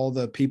 Is it all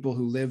the people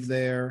who live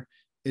there?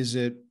 Is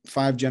it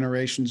 5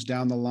 generations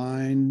down the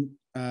line?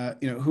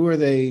 Who are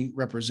they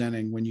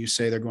representing when you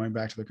say they're going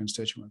back to their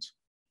constituents?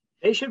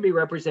 They should be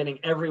representing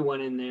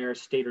everyone in their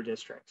state or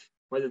district,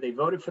 whether they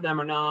voted for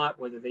them or not,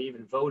 whether they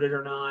even voted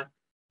or not.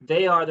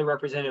 They are the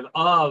representative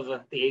of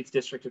the 8th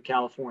District of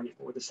California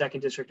or the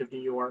 2nd District of New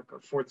York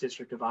or 4th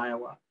District of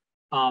Iowa.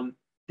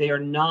 They are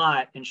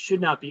not and should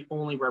not be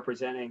only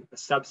representing a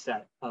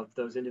subset of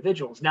those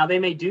individuals. Now, they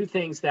may do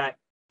things that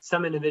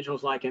some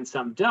individuals like and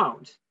some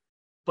don't,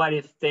 but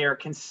if they are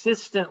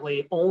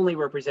consistently only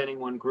representing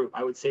one group,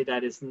 I would say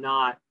that is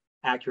not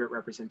accurate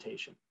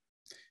representation.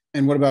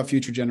 And what about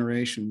future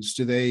generations?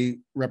 Do they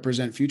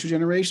represent future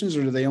generations,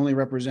 or do they only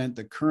represent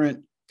the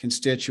current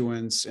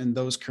constituents, and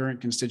those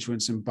current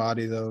constituents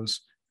embody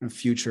those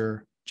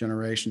future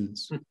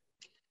generations?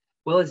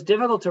 Well, it's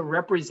difficult to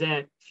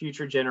represent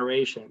future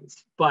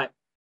generations, but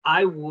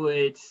I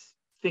would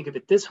think of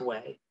it this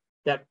way,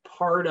 that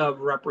part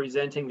of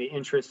representing the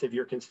interests of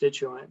your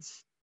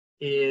constituents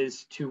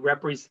is to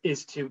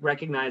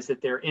recognize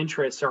that their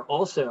interests are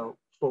also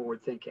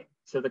forward thinking.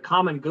 So the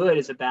common good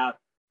is about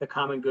the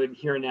common good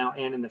here and now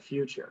and in the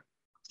future.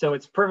 So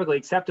it's perfectly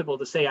acceptable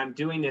to say, I'm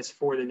doing this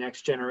for the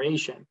next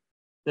generation.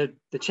 The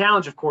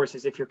challenge, of course,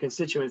 is if your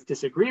constituents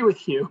disagree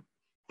with you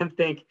and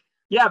think,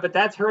 yeah, but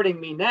that's hurting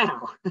me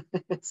now.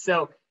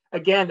 So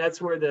again, that's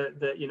where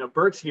the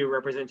Burke's view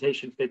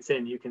representation fits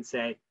in. You can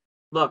say,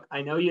 look,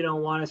 I know you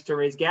don't want us to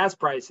raise gas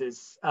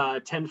prices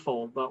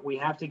tenfold, but we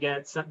have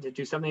to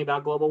do something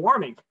about global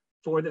warming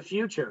for the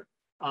future.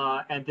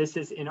 And this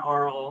is in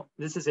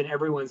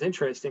everyone's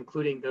interest,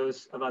 including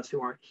those of us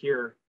who aren't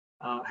here,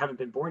 haven't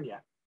been born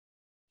yet.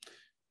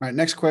 All right.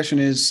 Next question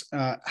is,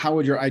 how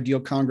would your ideal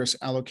Congress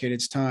allocate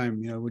its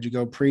time? Would you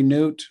go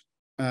pre-Newt?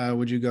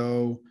 Would you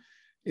go,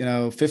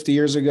 50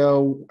 years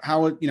ago?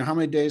 How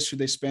many days should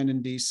they spend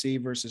in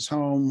DC versus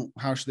home?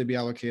 How should they be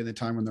allocated the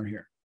time when they're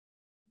here?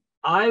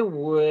 I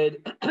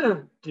would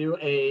do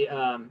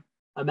a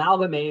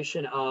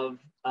amalgamation of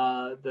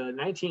the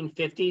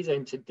 1950s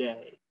and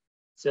today.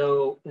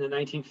 So in the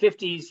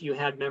 1950s, you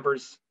had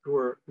members who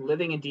were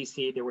living in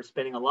DC. They were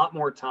spending a lot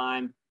more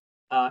time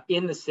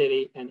in the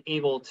city and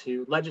able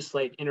to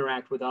legislate,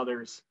 interact with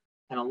others,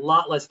 and a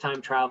lot less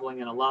time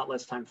traveling and a lot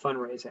less time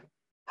fundraising.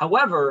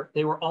 However,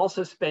 they were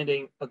also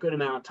spending a good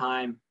amount of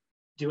time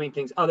doing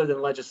things other than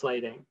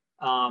legislating,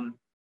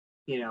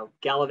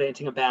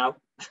 gallivanting about,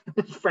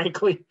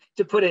 frankly,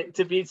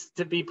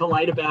 to be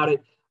polite about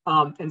it.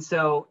 And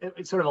so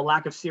it's sort of a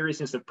lack of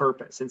seriousness of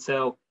purpose. And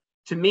so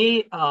to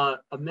me,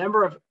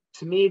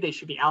 they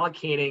should be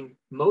allocating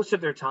most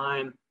of their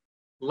time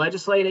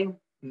legislating,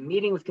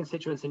 meeting with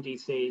constituents in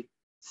DC,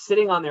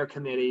 sitting on their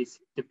committees,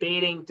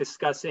 debating,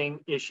 discussing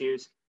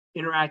issues,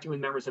 interacting with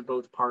members of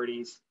both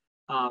parties,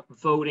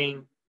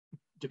 voting,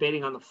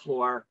 debating on the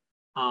floor,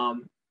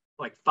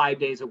 like 5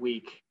 days a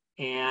week,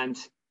 and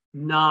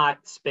not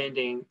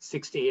spending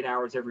 6 to 8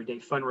 hours every day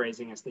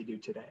fundraising as they do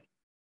today.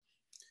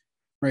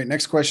 Right.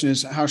 Next question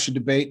is, how should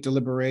debate,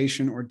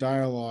 deliberation, or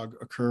dialogue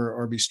occur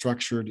or be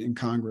structured in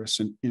Congress?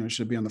 And,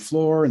 should it be on the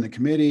floor, in the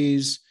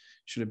committees?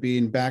 Should it be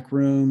in back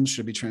rooms?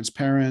 Should it be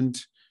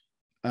transparent?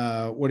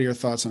 What are your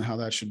thoughts on how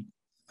that should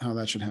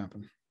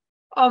happen?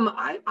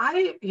 I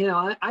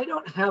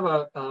don't have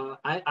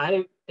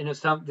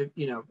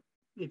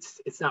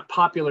it's not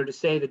popular to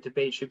say that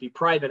debate should be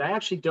private. I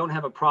actually don't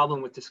have a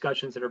problem with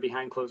discussions that are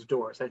behind closed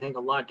doors. I think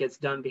a lot gets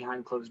done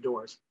behind closed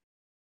doors.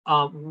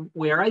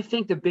 Where I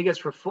think the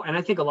biggest reform, and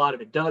I think a lot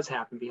of it does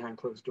happen behind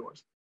closed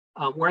doors,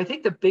 where I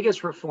think the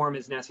biggest reform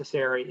is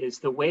necessary is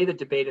the way the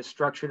debate is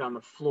structured on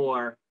the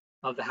floor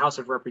of the House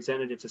of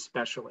Representatives,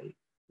 especially,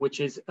 which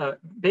is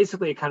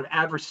basically a kind of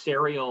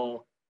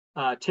adversarial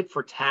tit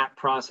for tat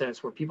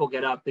process where people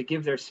get up, they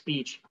give their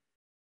speech,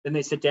 then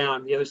they sit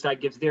down, the other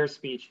side gives their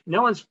speech.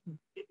 It's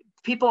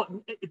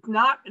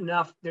not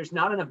enough, there's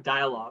not enough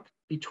dialogue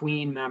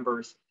between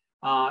members.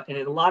 And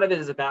a lot of it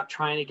is about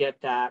trying to get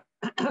that,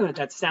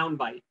 that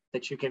soundbite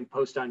that you can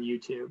post on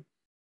YouTube.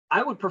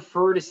 I would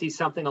prefer to see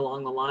something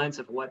along the lines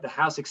of what the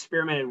House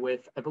experimented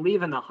with, I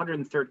believe in the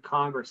 103rd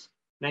Congress,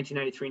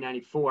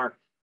 1993-94,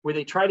 where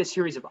they tried a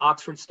series of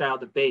Oxford-style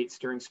debates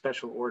during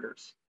special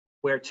orders,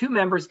 where two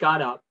members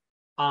got up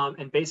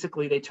and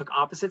basically they took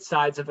opposite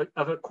sides of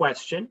a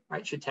question,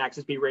 right? Should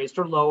taxes be raised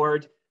or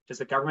lowered? Does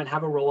the government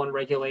have a role in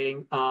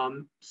regulating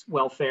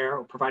welfare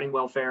or providing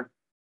welfare?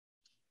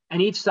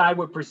 And each side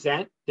would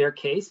present their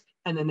case,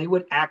 and then they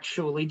would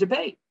actually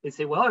debate. They'd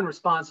say, well, in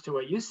response to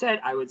what you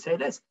said, I would say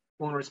this.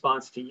 Well, in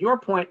response to your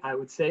point, I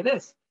would say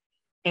this.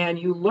 And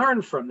you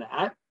learn from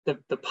that.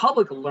 The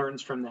public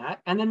learns from that,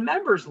 and then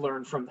members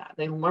learn from that.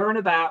 They learn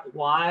about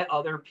why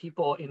other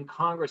people in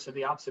Congress of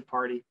the opposite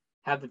party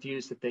have the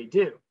views that they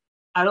do.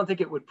 I don't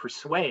think it would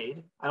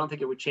persuade. I don't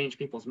think it would change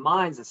people's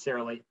minds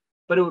necessarily,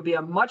 but it would be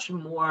a much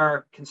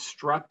more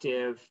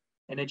constructive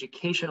and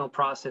educational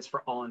process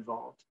for all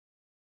involved.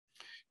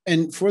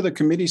 And for the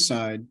committee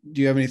side,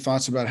 do you have any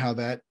thoughts about how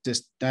that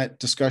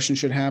discussion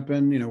should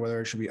happen? You know, whether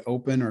it should be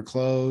open or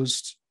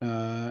closed,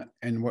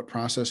 and what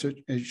process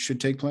it should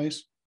take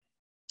place?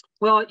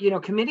 Well, you know,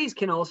 committees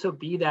can also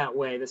be that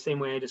way, the same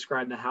way I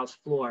described the House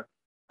floor.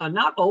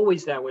 Not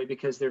always that way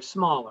because they're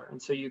smaller,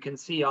 and so you can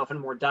see often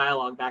more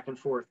dialogue back and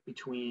forth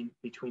between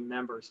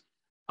members.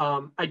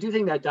 I do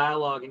think that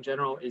dialogue in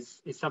general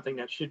is something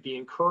that should be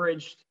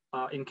encouraged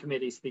in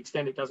committees to the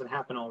extent it doesn't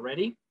happen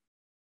already.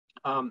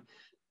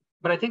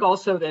 But I think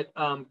also that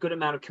good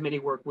amount of committee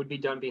work would be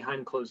done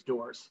behind closed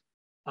doors,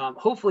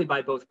 hopefully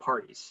by both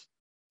parties.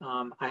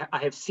 I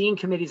have seen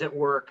committees at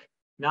work,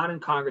 not in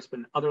Congress, but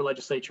in other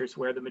legislatures,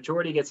 where the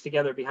majority gets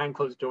together behind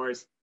closed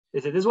doors. They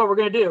say, this is what we're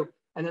going to do.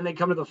 And then they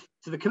come to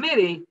the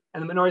committee,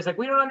 and the minority's like,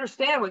 we don't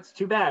understand. It's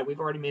too bad. We've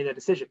already made that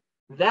decision.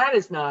 That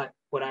is not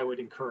what I would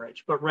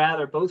encourage, but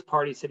rather both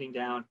parties sitting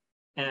down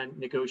and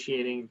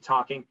negotiating,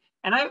 talking.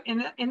 And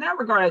in that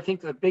regard, I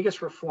think the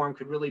biggest reform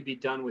could really be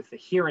done with the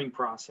hearing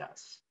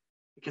process,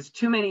 because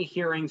too many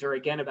hearings are,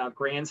 again, about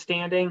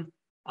grandstanding.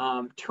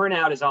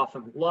 Turnout is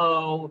often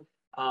low.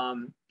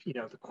 You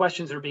know, the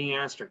questions that are being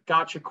asked are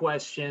gotcha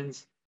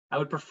questions. I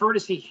would prefer to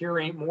see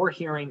more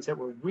hearings that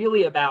were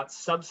really about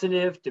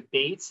substantive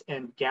debates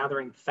and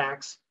gathering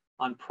facts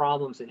on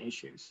problems and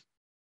issues.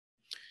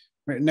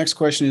 Right. Next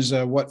question is,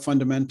 what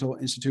fundamental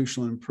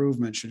institutional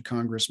improvement should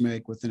Congress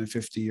make within a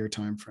 50-year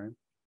time frame?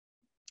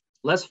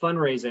 Less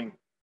fundraising.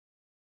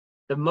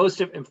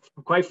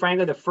 Quite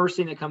frankly, the first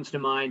thing that comes to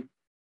mind,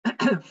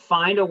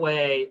 find a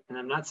way, and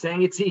I'm not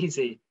saying it's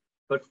easy,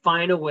 but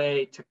find a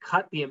way to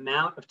cut the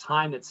amount of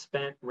time that's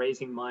spent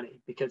raising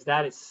money, because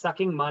that is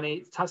sucking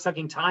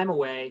time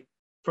away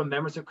from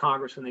members of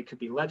Congress when they could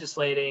be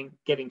legislating,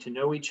 getting to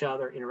know each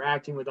other,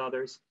 interacting with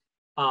others.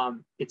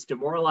 It's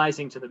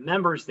demoralizing to the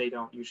members. They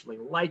don't usually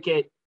like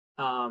it.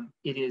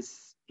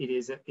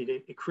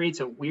 It creates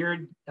a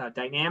weird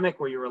dynamic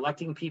where you're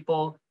electing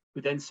people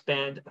who then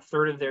spend a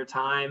third of their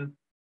time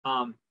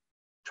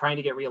trying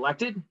to get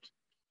reelected,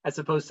 as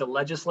opposed to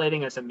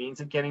legislating as a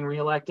means of getting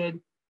reelected.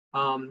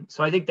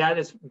 So I think that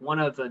is one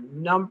of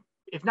the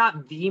if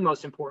not the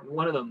most important,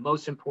 one of the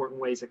most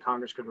important ways that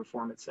Congress could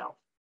reform itself.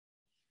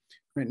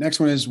 Right. Next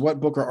one is, what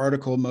book or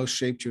article most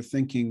shaped your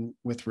thinking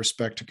with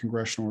respect to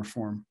congressional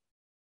reform?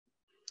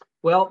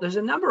 Well, there's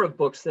a number of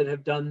books that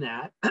have done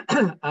that.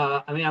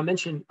 I mean, I'll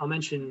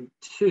mention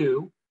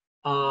two.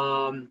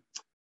 I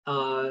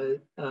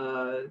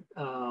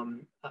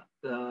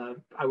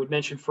would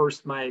mention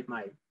first my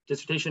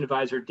dissertation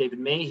advisor, David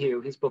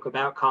Mayhew, his book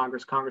about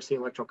Congress, the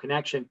Electoral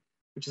Connection,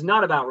 which is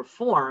not about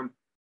reform,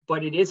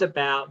 but it is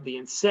about the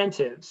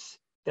incentives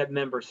that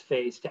members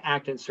face to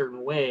act in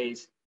certain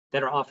ways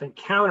that are often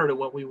counter to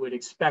what we would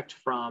expect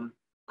from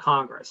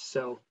Congress.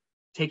 So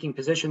taking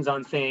positions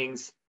on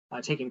things,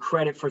 taking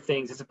credit for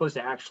things, as opposed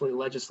to actually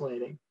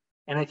legislating.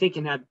 And I think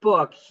in that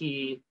book,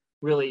 he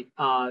really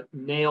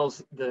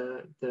nails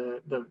the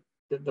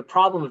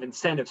problem of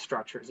incentive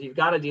structures. You've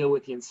got to deal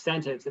with the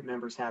incentives that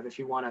members have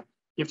you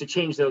have to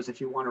change those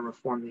if you want to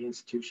reform the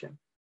institution.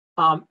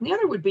 The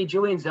other would be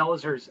Julian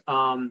Zelizer's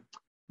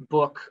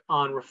book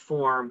on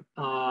reform,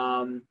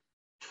 on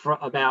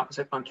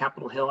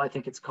Capitol Hill, I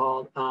think it's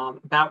called,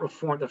 about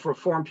reform, the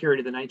reform period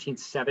of the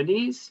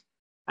 1970s.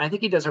 I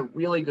think he does a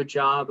really good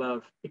job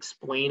of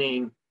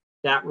explaining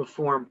that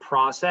reform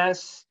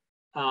process,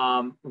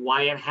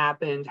 why it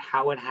happened,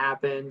 how it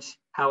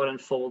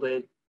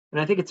unfolded.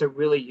 And I think it's a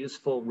really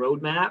useful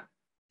roadmap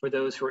for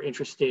those who are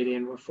interested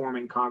in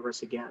reforming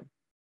Congress again.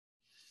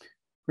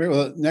 Great.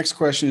 Well, next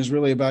question is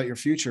really about your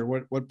future.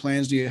 What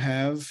plans do you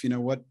have?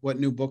 What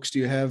new books do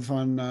you have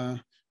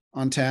on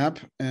tap,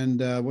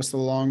 and what's the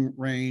long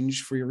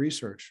range for your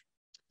research?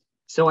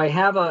 So I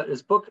have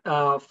this book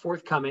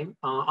forthcoming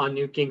on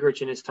Newt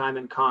Gingrich and his time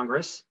in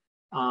Congress.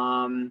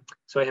 So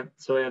I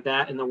have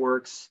that in the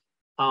works.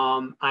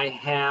 I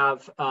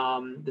have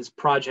this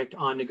project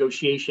on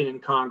negotiation in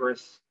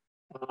Congress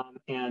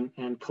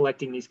and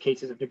collecting these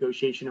cases of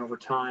negotiation over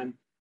time,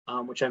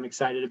 which I'm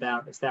excited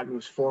about as that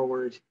moves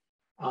forward.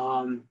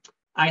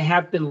 I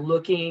have been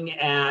looking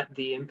at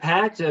the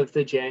impact of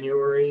the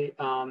January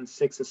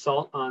 6th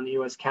assault on the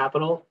U.S.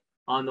 Capitol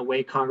on the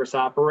way Congress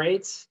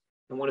operates.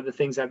 And one of the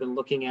things I've been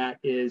looking at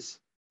is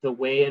the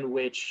way in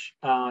which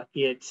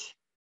it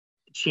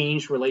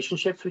changed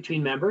relationships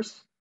between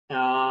members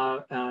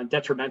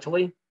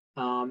detrimentally,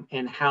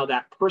 and how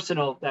that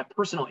personal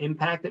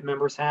impact that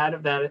members had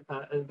of that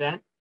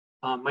event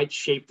might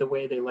shape the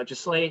way they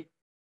legislate.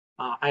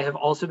 I have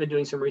also been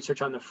doing some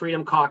research on the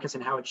Freedom Caucus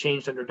and how it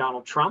changed under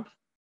Donald Trump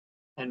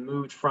and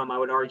moved from, I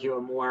would argue,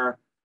 a more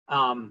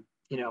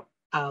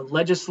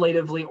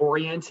legislatively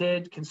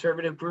oriented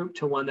conservative group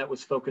to one that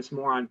was focused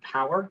more on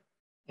power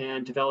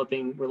and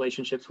developing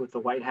relationships with the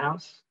White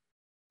House.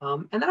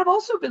 And then I've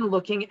also been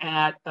looking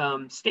at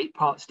state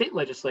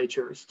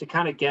legislatures to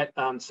kind of get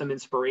some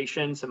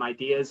inspiration, some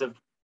ideas of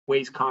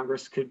ways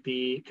Congress could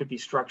be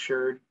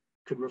structured,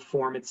 could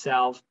reform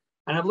itself.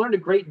 And I've learned a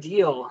great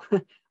deal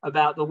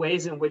about the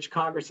ways in which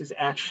Congress is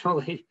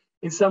actually,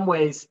 in some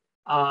ways,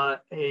 a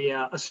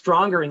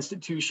stronger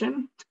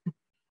institution,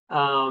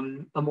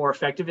 a more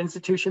effective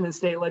institution than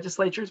state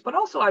legislatures. But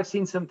also, I've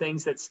seen some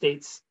things that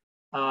states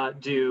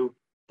do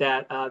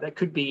that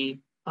could be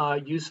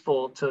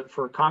useful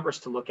for Congress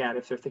to look at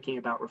if they're thinking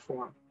about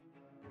reform.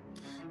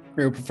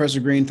 Great. Well, Professor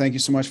Green, thank you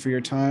so much for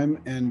your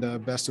time,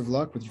 and best of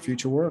luck with your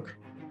future work.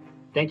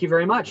 Thank you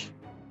very much.